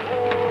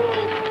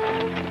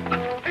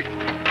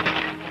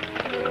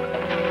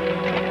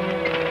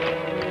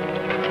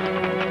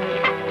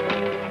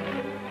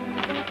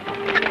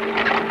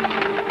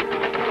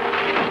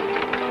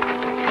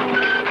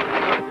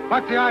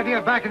 What's the idea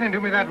of backing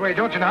into me that way?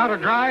 Don't you know how to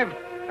drive?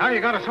 Now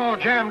you got us all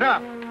jammed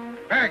up.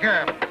 Very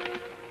careful.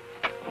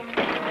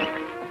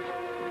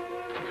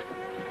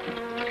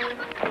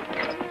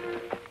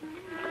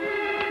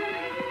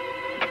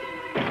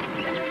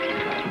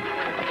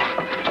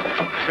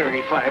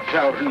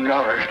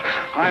 $35,000.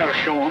 I'll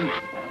show them.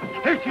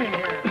 Take in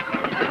here.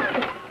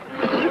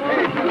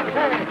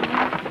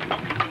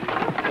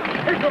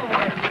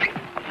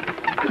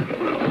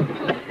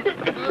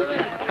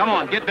 Come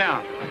on, get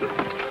down.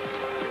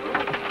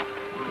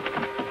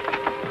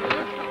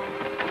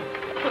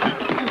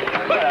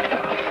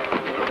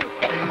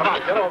 Come on,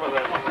 get over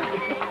there.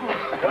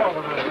 Get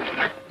over there.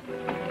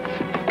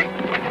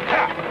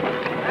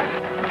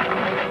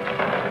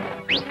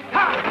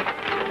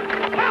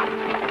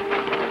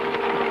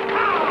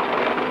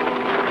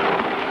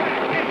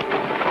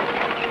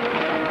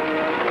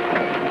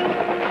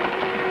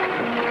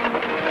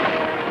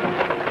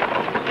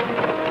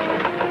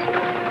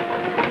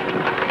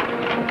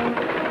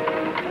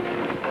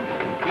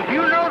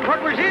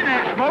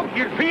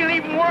 You'd feel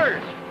even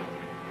worse.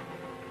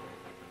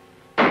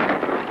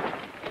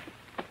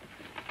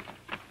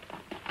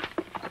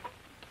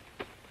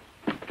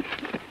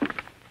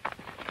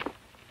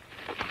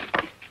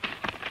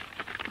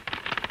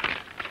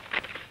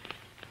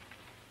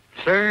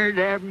 Third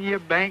Avenue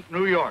Bank,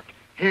 New York.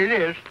 Here it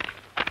is.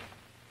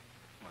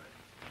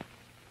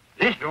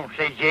 This don't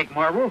say Jake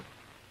Marvel.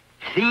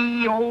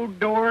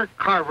 Theodore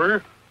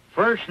Carver,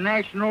 First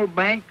National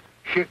Bank,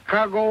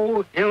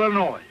 Chicago,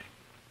 Illinois.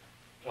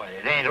 Well,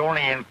 it ain't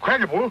only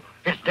incredible,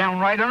 it's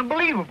downright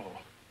unbelievable.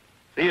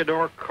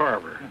 Theodore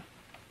Carver.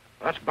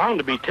 That's bound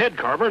to be Ted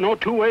Carver, no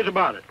two ways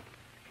about it.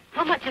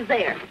 How much is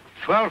there?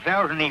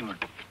 12,000 even.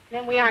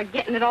 Then we aren't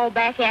getting it all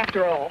back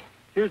after all.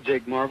 Here's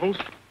Jake Marvel's.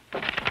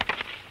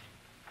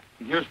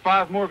 And here's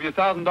 5 more of your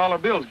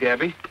 $1,000 bills,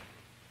 Gabby.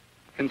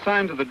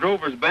 Consigned to the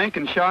Drover's Bank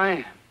in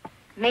Cheyenne.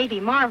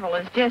 Maybe Marvel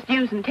is just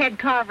using Ted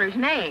Carver's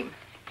name.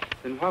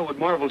 Then why would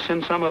Marvel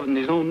send some of it in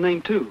his own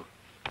name, too?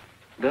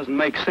 It doesn't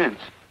make sense.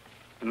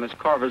 Unless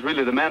Carver's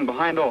really the man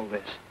behind all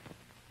this.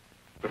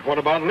 But what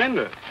about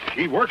Linda?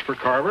 She works for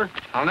Carver.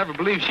 I'll never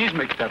believe she's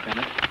mixed up in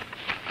it.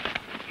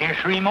 Here's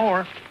 3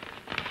 more.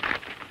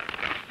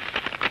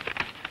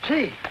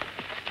 Say,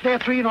 there are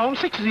 3 in all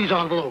 6 of these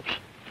envelopes.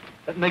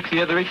 That makes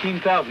the other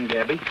 18,000,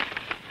 Gabby.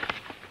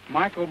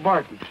 Michael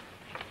Barton.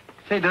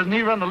 Say, doesn't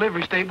he run the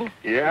livery stable?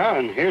 Yeah,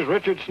 and here's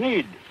Richard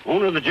Sneed,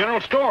 owner of the general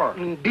store.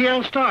 And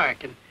D.L.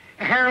 Stark and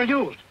Harold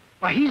Hughes.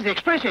 Why, he's the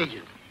express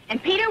agent.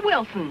 And Peter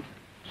Wilson.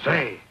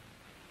 Say,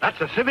 that's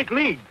the Civic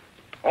League.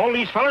 All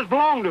these fellas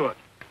belong to it.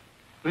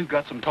 We've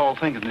got some tall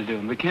thinking to do,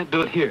 and we can't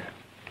do it here.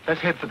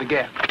 Let's head for the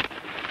Gap.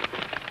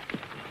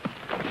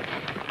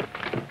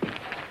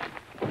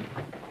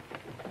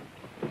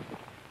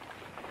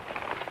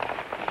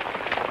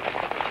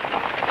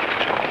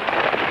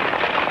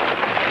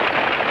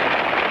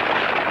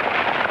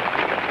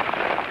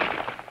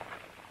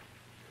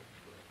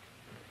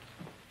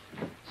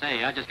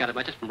 Say, I just got a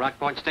message from Rock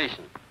Point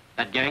Station.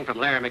 That gang from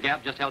Larry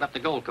McGap just held up the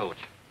gold coach.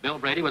 Bill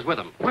Brady was with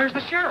them. Where's the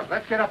sheriff?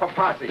 Let's get up a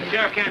posse. The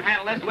sheriff can't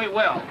handle this. We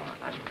will.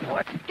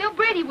 Bill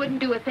Brady wouldn't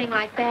do a thing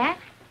like that.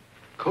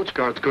 Coach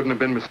guards couldn't have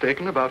been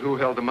mistaken about who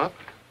held them up.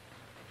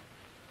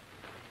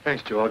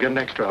 Thanks, Joe. I'll get an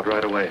extra out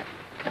right away.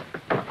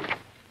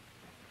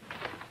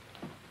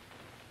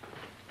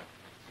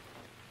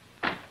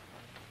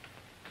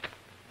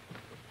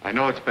 I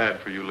know it's bad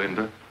for you,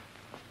 Linda.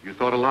 You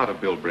thought a lot of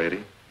Bill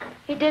Brady.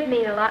 He did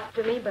mean a lot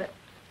to me, but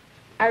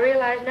I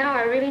realize now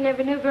I really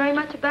never knew very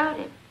much about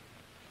him.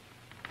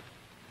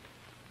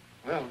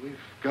 Well, we've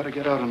got to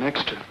get out an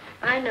extra.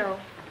 I know.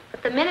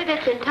 But the minute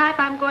it's in type,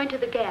 I'm going to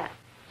the Gap.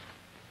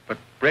 But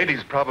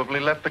Brady's probably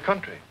left the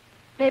country.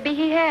 Maybe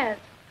he has.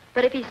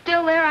 But if he's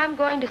still there, I'm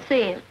going to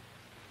see him.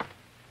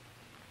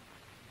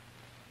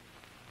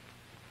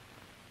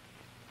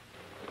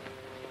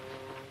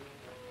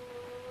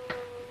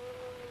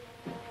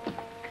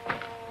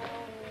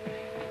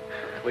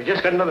 We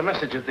just got another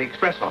message at the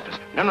express office.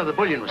 None of the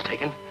bullion was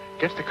taken,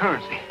 just the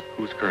currency.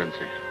 Whose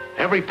currency?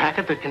 Every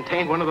packet that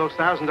contained one of those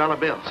 $1,000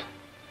 bills.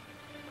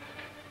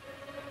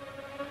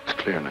 It's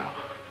clear now.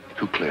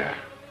 Too clear.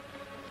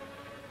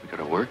 We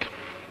gotta work.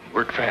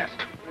 Work fast.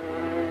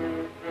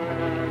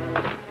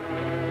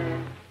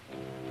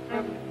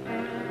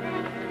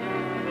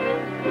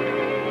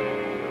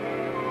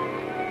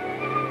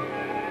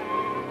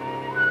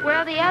 Where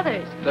are the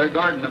others? They're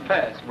guarding the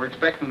pass. We're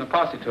expecting the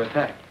posse to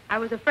attack. I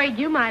was afraid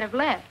you might have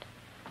left.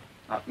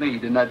 Not me.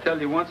 Didn't I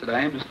tell you once that I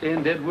aim to stay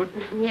in Deadwood?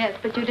 Yes,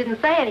 but you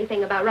didn't say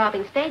anything about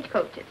robbing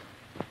stagecoaches.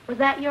 Was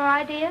that your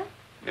idea?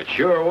 It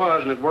sure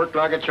was, and it worked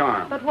like a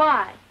charm. But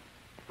why?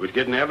 We was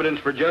getting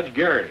evidence for Judge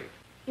Gary.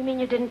 You mean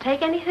you didn't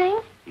take anything?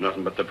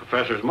 Nothing but the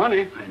professor's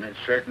money. And it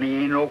certainly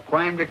ain't no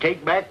crime to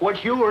take back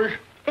what's yours.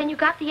 Then you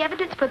got the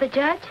evidence for the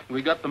judge?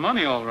 We got the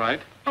money all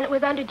right. And it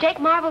was under Jake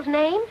Marvel's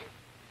name?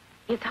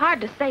 It's hard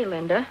to say,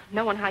 Linda,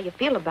 knowing how you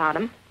feel about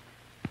him.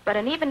 But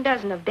an even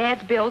dozen of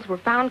Dad's bills were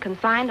found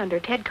consigned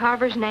under Ted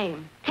Carver's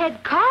name.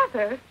 Ted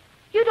Carver?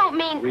 You don't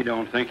mean... We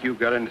don't think you've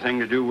got anything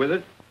to do with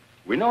it.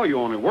 We know you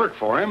only work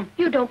for him.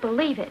 You don't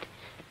believe it.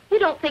 You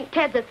don't think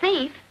Ted's a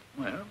thief.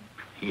 Well,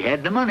 he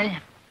had the money.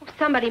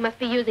 Somebody must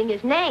be using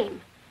his name.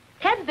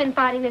 Ted's been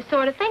fighting this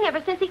sort of thing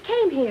ever since he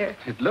came here.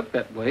 It looked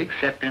that way.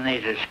 Excepting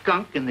there's a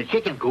skunk in the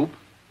chicken coop.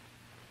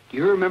 Do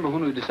you remember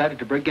when we decided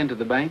to break into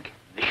the bank?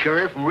 The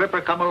sheriff and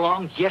Ripper come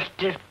along just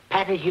as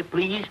pat as you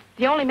please.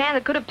 The only man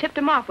that could have tipped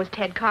him off was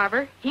Ted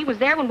Carver. He was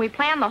there when we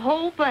planned the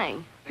whole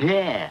thing.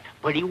 Yeah,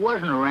 but he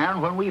wasn't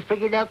around when we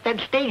figured out that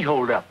stage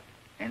holdup.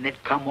 And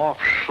it come off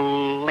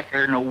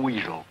slicker than a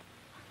weasel.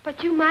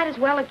 But you might as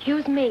well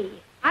accuse me.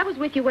 I was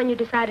with you when you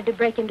decided to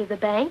break into the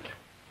bank.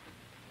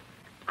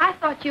 I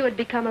thought you had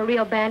become a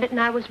real bandit,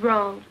 and I was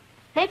wrong.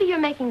 Maybe you're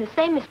making the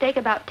same mistake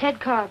about Ted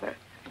Carver.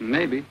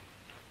 Maybe.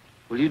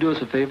 Will you do us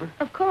a favor?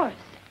 Of course.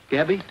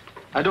 Gabby,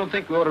 I don't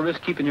think we ought to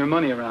risk keeping your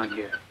money around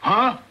here.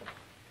 Huh?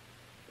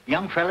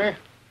 Young feller,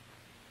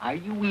 are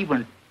you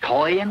even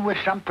toying with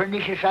some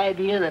pernicious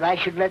idea that I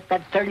should let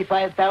that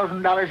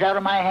 $35,000 out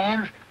of my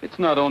hands? It's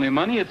not only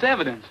money, it's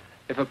evidence.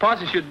 If a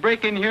posse should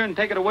break in here and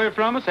take it away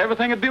from us,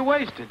 everything would be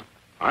wasted.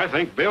 I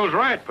think Bill's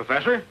right,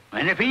 Professor.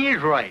 And if he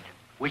is right,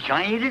 which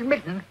I ain't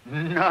admitting,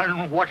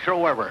 none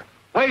whatsoever,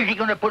 where's he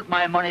going to put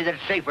my money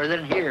that's safer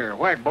than here,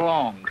 where it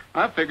belongs?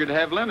 I figured to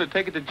have Linda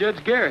take it to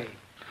Judge Gary.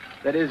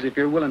 That is, if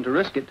you're willing to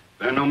risk it.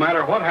 Then no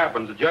matter what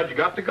happens, the judge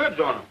got the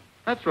goods on him.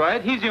 That's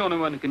right. He's the only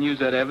one who can use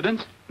that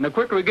evidence. And the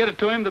quicker we get it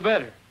to him, the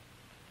better.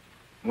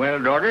 Well,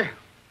 daughter,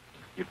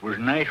 it was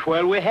nice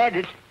while we had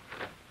it.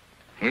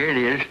 Here it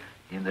is,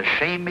 in the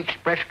same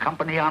express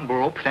company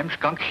envelopes them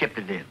skunks shipped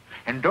it in.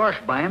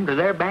 Endorsed by them to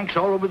their banks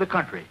all over the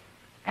country.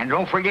 And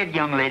don't forget,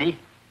 young lady,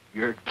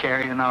 you're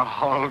carrying a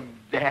whole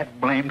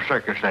dad-blamed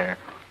circus there.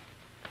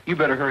 You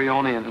better hurry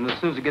on in, and as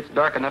soon as it gets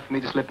dark enough for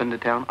me to slip into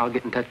town, I'll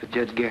get in touch with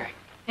Judge Gary.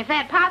 If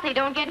that posse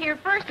don't get here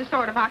first to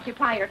sort of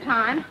occupy your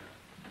time.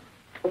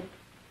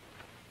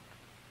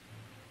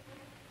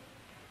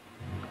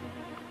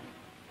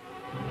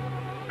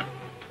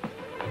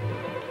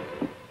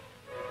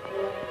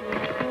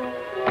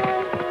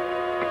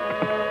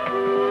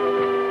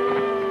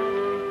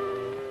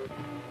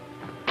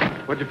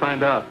 What'd you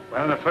find out?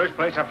 Well, in the first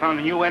place, I found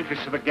a new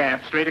entrance to the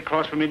Gap straight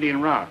across from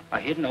Indian Rock. A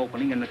hidden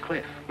opening in the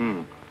cliff.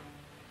 Well,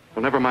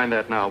 never mind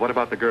that now. What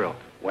about the girl?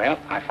 Well,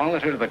 I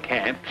followed her to the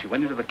camp. She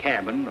went into the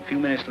cabin. A few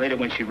minutes later,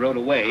 when she rode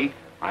away,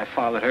 I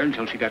followed her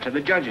until she got to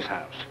the judge's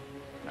house.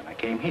 Then I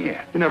came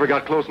here. You never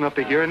got close enough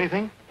to hear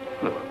anything?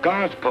 Look, a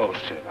guard's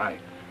post.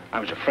 I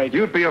was afraid...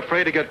 You'd be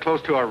afraid to get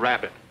close to a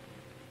rabbit.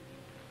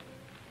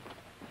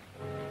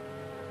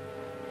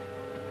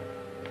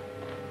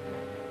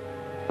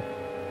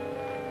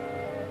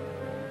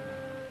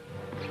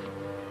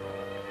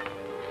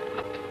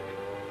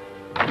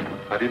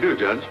 How do you do,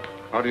 Judge?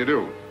 How do you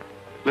do?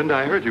 Linda,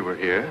 I heard you were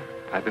here.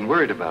 I've been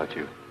worried about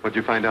you. What'd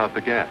you find out at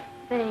the Gap?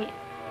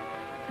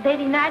 They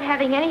denied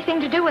having anything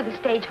to do with the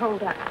stage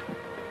holdup.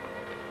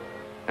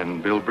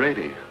 And Bill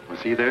Brady,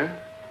 was he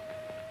there?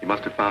 He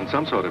must have found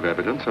some sort of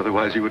evidence,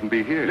 otherwise he wouldn't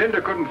be here.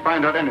 Linda couldn't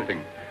find out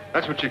anything.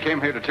 That's what you came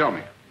here to tell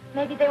me.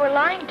 Maybe they were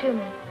lying to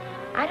me.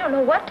 I don't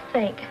know what to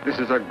think. This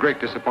is a great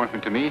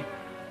disappointment to me.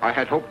 I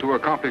had hoped to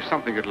accomplish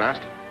something at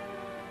last.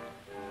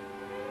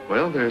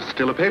 Well, there's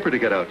still a paper to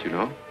get out, you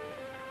know.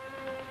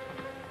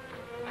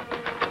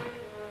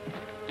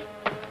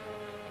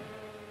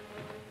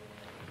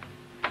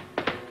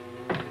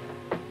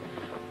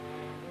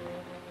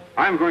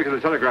 I'm going to the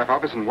telegraph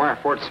office and wire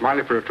Fort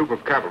Smiley for a troop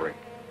of cavalry.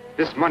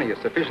 This money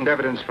is sufficient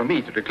evidence for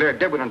me to declare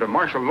Deadwood under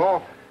martial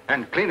law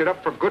and clean it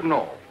up for good and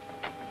all.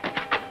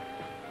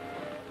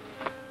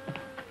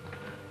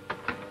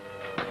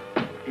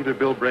 Either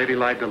Bill Brady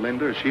lied to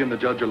Linda or she and the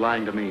judge are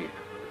lying to me.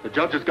 The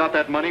judge has got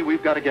that money,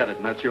 we've got to get it,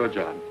 and that's your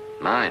job.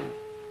 Mine.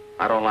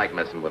 I don't like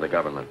messing with the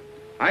government.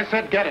 I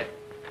said get it.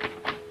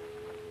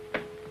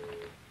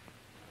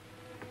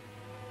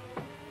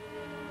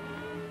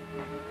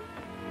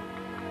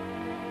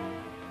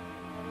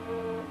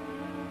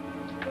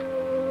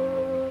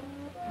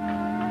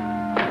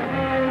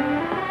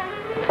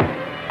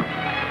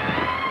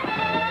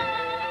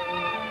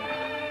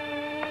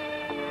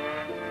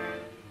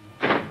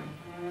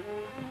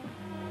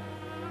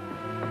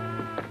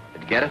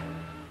 Get it?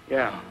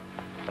 Yeah,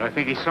 but I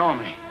think he saw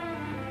me.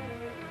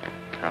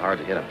 How hard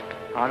to hit him?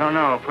 I don't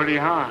know, pretty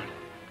hard.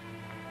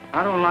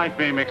 I don't like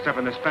being mixed up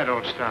in this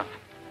federal stuff.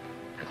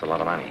 That's a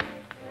lot of money.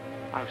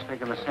 I was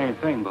thinking the same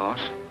thing, boss.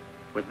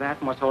 With that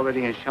and what's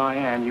already in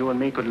Cheyenne, you and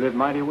me could live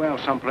mighty well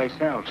someplace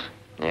else.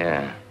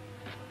 Yeah.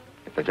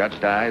 If the judge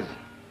dies,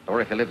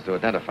 or if he lives to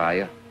identify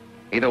you,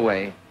 either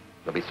way,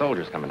 there'll be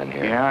soldiers coming in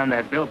here. Yeah, and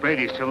that Bill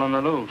Brady's still on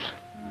the loose.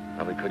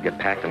 Well, we could get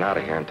packed and out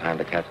of here in time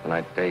to catch the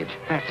night stage.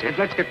 That's it.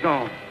 Let's get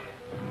going.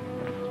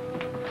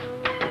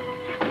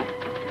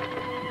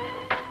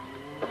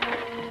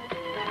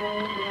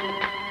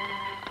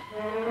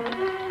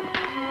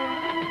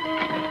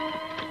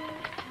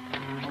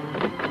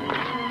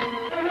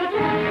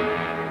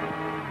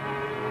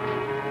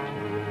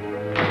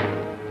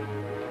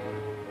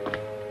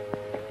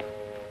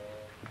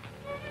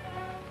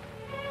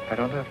 I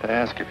don't have to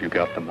ask if you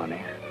got the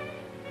money.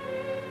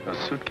 Those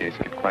suitcases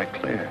get quite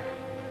clear.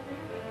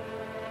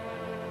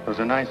 Those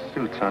are nice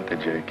suits, aren't they,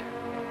 Jake?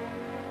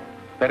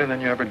 Better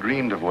than you ever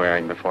dreamed of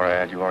wearing before I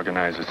had you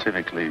organize a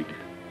civic league.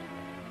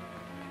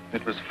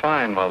 It was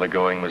fine while the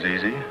going was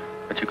easy,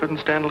 but you couldn't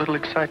stand a little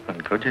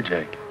excitement, could you,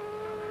 Jake?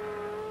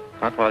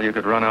 Not while you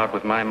could run out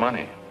with my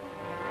money.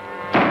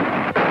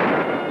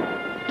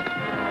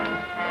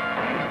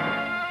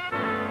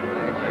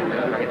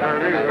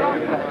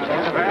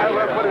 Well,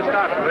 we'll put a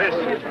stop to this.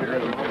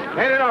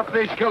 Ain't enough of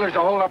these killers to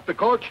hold up the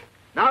coach.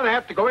 Now they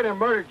have to go in and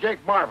murder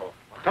Jake Marvel.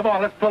 Come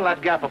on, let's pull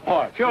that gap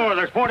apart. Sure,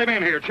 there's 40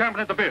 men here,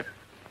 champing at the bit.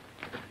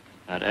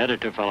 That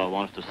editor fellow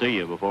wants to see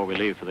you before we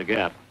leave for the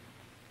Gap.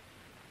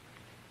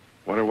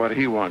 Wonder what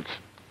he wants.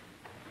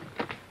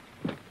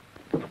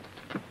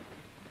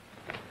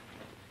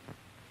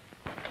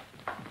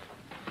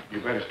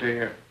 You better stay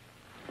here.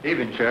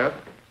 Evening, Sheriff.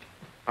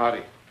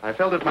 Howdy. I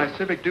felt it my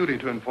civic duty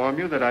to inform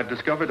you that I've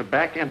discovered a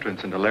back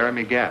entrance into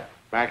Laramie Gap.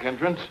 Back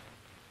entrance?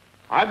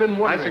 I've been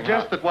wondering. I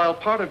suggest that while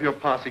part of your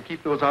posse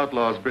keep those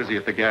outlaws busy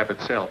at the Gap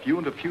itself, you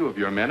and a few of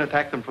your men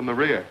attack them from the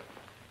rear.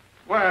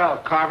 Well,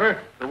 Carver,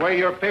 the way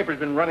your paper's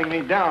been running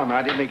me down,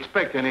 I didn't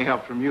expect any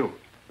help from you.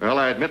 Well,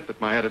 I admit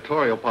that my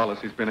editorial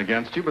policy's been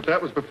against you, but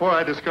that was before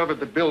I discovered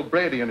that Bill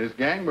Brady and his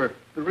gang were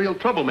the real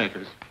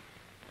troublemakers.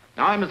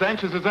 Now I'm as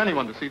anxious as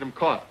anyone to see them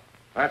caught.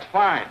 That's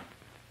fine.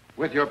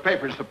 With your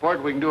paper's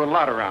support, we can do a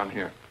lot around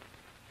here.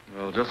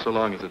 Well, just so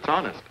long as it's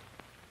honest.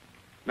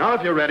 Now,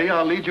 if you're ready,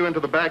 I'll lead you into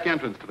the back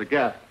entrance to the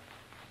Gap.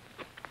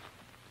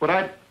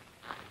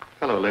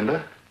 Hello,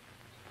 Linda.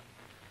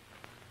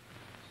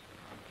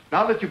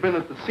 Now that you've been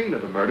at the scene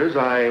of the murders,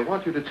 I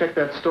want you to check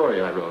that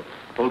story I wrote.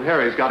 Old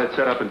Harry's got it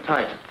set up and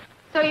tight.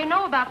 So you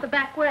know about the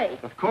back way?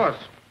 Of course.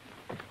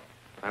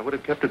 I would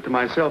have kept it to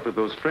myself if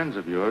those friends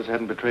of yours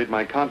hadn't betrayed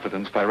my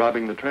confidence by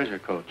robbing the treasure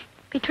coach.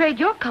 Betrayed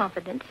your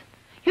confidence?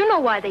 You know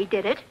why they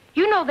did it.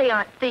 You know they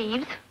aren't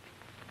thieves.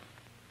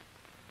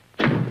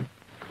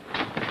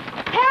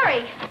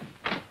 Harry!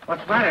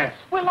 What's the matter?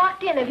 We're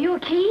locked in. Have you a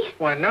key?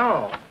 Why,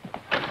 no.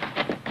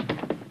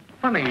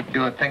 Funny you'd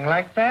do a thing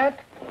like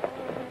that.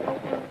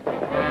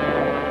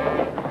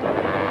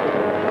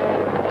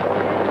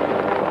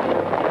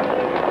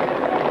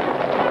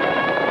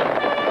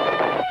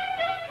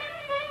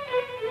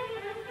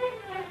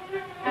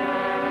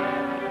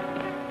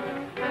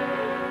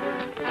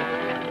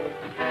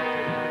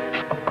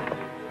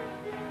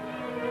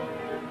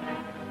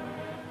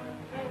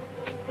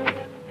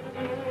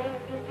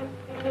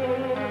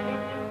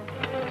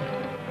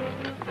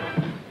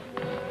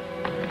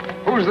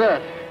 Who's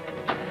that?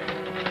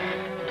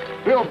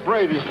 Bill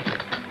Brady.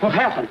 What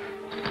happened?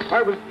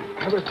 I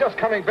was just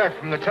coming back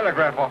from the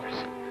telegraph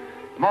office.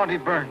 Monty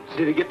Burns.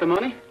 Did he get the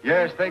money?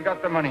 Yes, they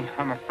got the money.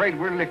 I'm afraid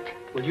we're licked.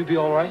 Will you be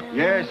all right?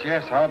 Yes,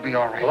 I'll be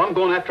all right. Well, I'm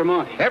going after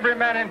Monty. Every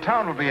man in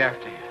town will be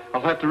after you.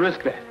 I'll have to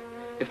risk that.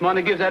 If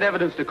Monty gives that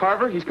evidence to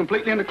Carver, he's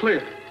completely in the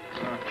clear.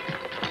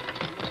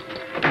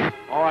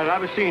 All right,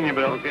 I'll be seeing you,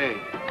 Bill. Okay.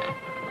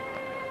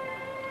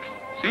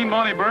 Seen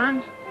Monty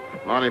Burns?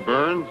 Monty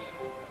Burns?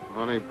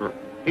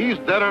 He's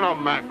dead on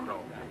a macro.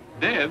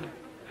 Dead?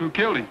 Who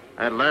killed him?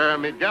 That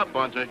Laramie Gap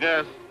bunch, I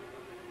guess.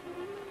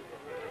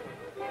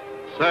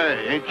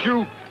 Say, ain't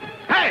you...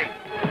 Hey!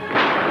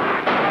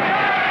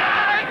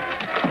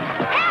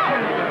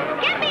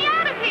 Help! Get me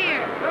out of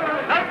here!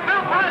 That's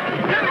Bill Bradley!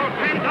 Get him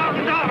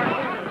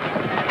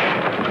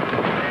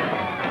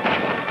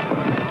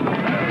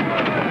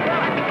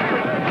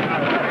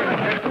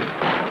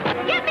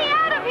 $10,000! Get me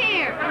out of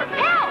here!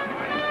 Help!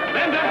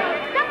 Linda!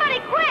 Somebody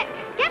quick!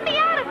 Get me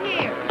out of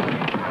here!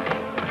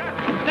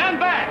 Stand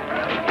back!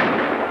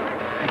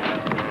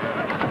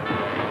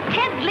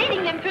 Ted's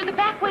leading them through the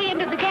back way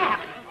into the gap.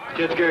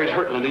 Ted Gary's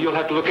hurt, Linda. You'll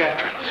have to look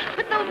after him.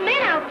 But those men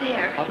out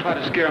there. I'll try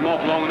to scare him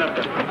off long enough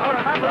to...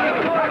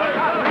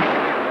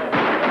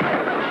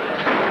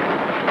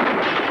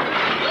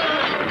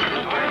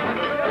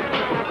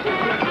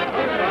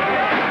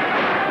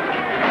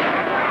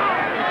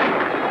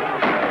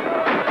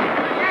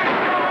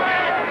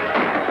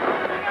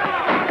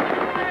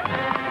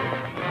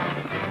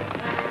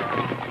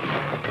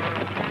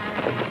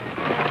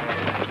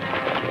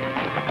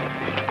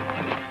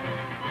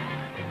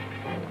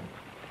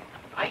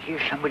 I hear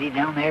somebody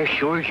down there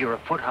sure as you're a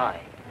foot high.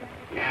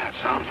 Yeah, it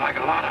sounds like a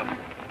lot of them.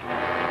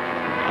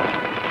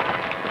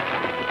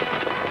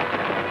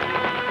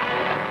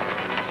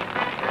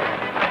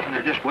 And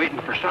they're just waiting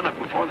for sunup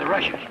before they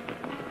rush us.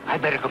 I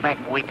better go back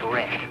and wait to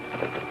rest.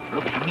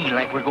 Looks to me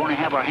like we're going to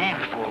have our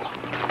hands full.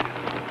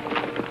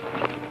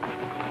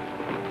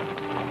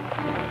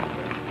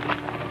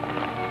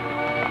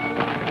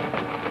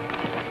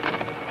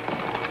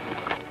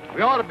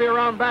 We ought to be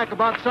around back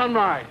about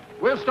sunrise.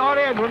 We'll start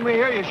in when we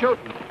hear you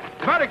shooting.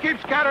 You better keep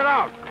scattered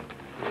out.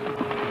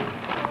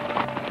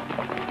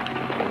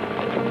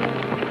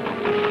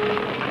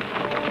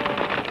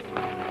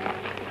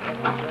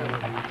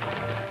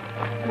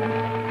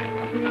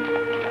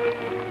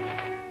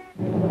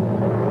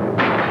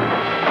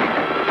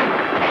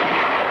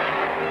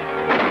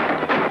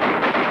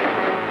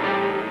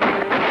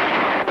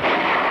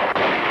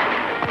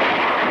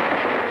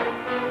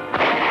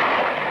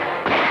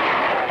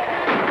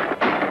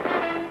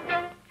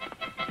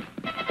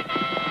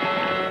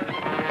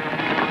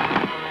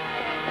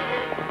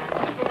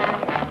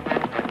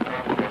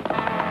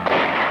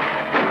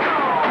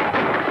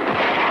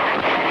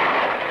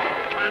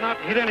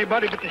 Hit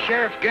anybody but the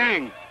sheriff's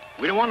gang.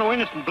 We don't want no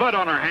innocent blood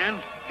on our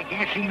hands. I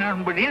can't see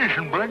nothing but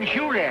innocent blood to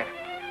shoot at.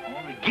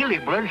 Only Gilly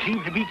blood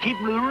seems to be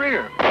keeping to the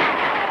rear.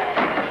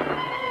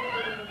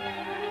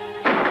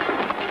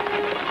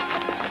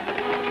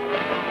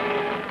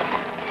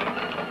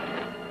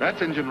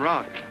 That's Injun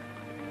Rock.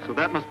 So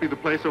that must be the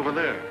place over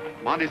there.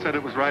 Monty said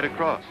it was right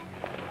across.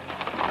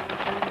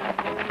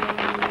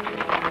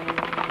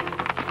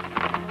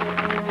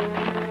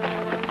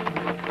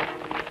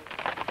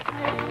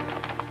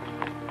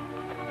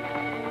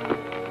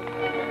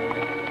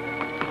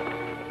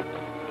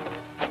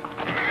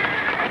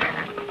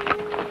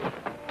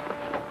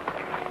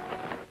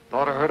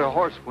 Thought I heard a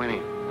horse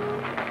whinny.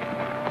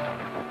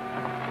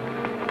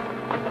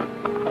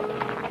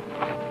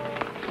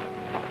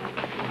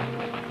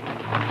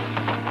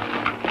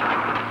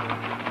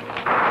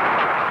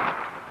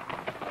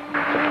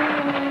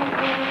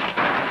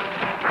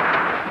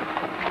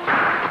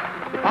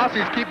 The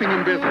posse's keeping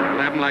him busy. We'll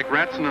have him like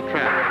rats in a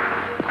trap.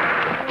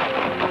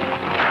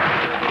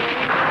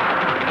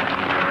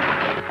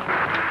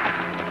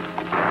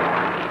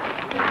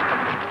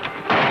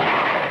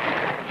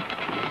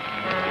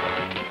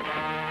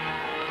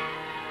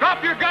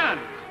 Drop your gun!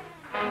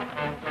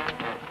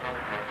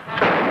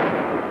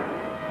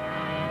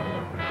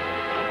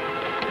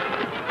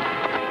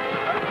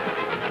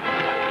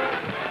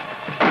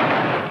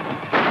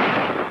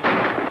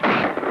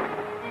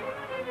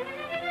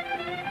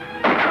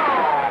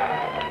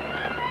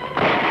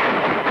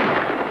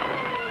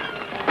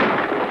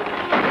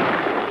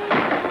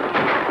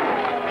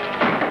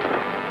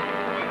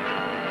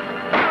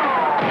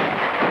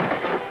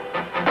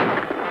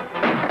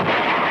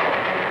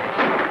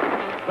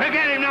 We'll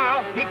get him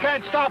now. He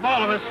can't stop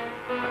all of us.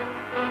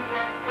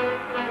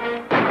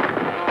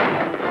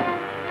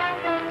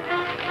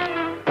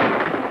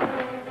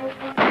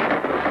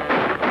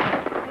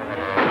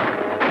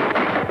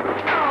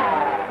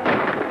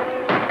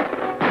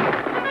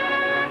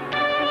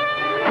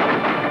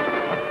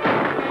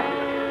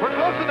 We're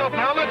close enough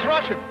now. Let's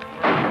rush him.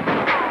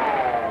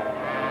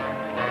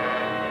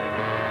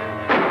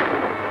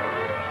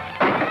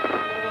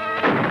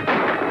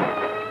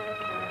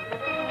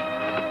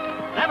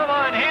 Never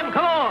mind him.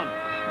 Come on.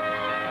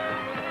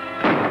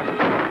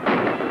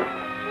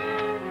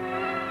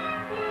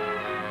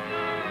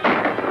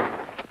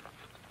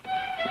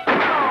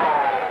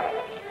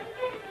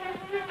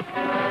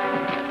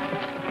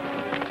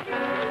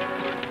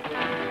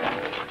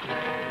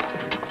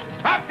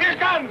 Drop your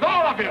guns,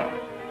 all of you.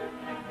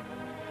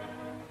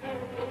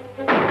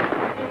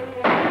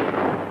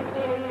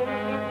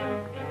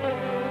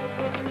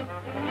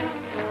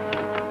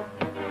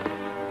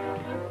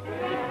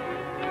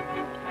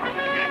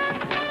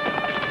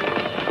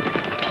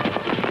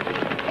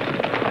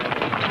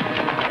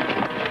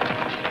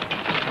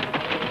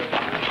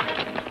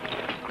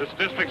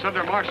 suspect's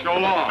under martial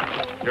law.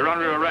 You're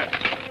under arrest.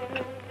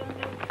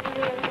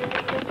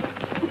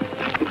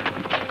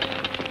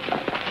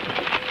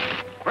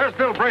 Where's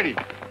Bill Brady?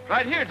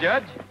 Right here,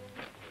 Judge.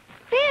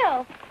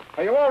 Bill!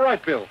 Are you all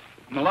right, Bill?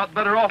 I'm a lot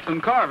better off than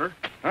Carver.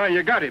 Oh,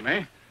 you got him,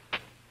 eh?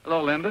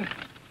 Hello, Linda.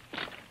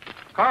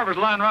 Carver's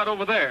lying right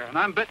over there, and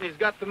I'm betting he's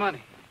got the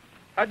money.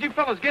 How'd you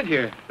fellas get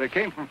here? They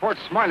came from Fort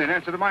Smiley in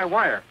answer to my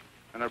wire,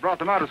 and I brought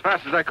them out as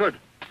fast as I could.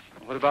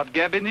 What about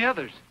Gabby and the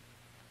others?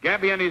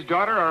 Gabby and his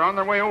daughter are on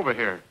their way over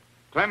here.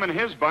 Clem and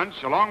his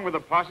bunch, along with the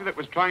posse that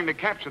was trying to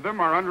capture them,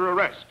 are under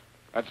arrest.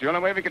 That's the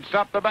only way we can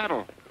stop the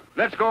battle.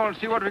 Let's go and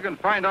see what we can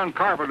find on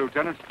Carver,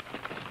 Lieutenant.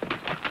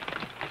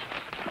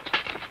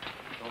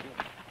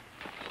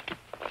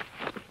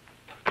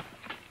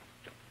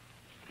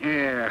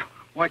 Yeah,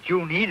 what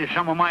you need is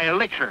some of my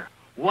elixir.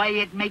 Why,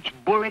 it makes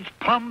bullets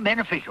plumb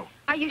beneficial.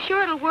 Are you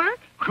sure it'll work?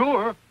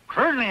 Sure,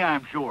 certainly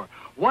I'm sure.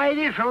 Why,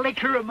 this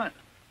elixir of mine...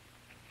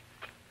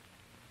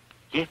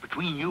 Just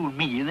between you and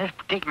me, in this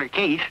particular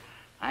case,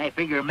 I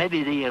figure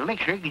maybe the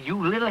elixir could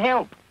use a little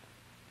help.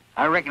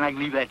 I reckon I can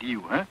leave that to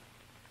you, huh?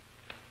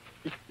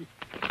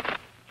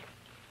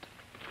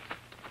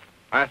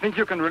 I think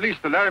you can release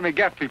the Laramie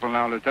Gap people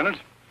now, Lieutenant.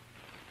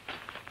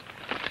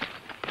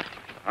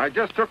 I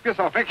just took this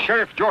off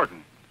ex-Sheriff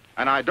Jordan,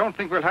 and I don't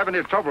think we'll have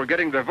any trouble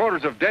getting the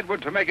voters of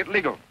Deadwood to make it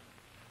legal.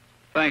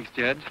 Thanks,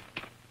 Judge.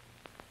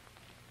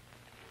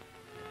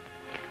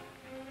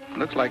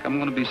 Looks like I'm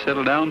going to be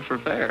settled down for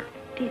fair.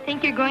 Do you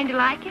think you're going to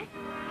like it?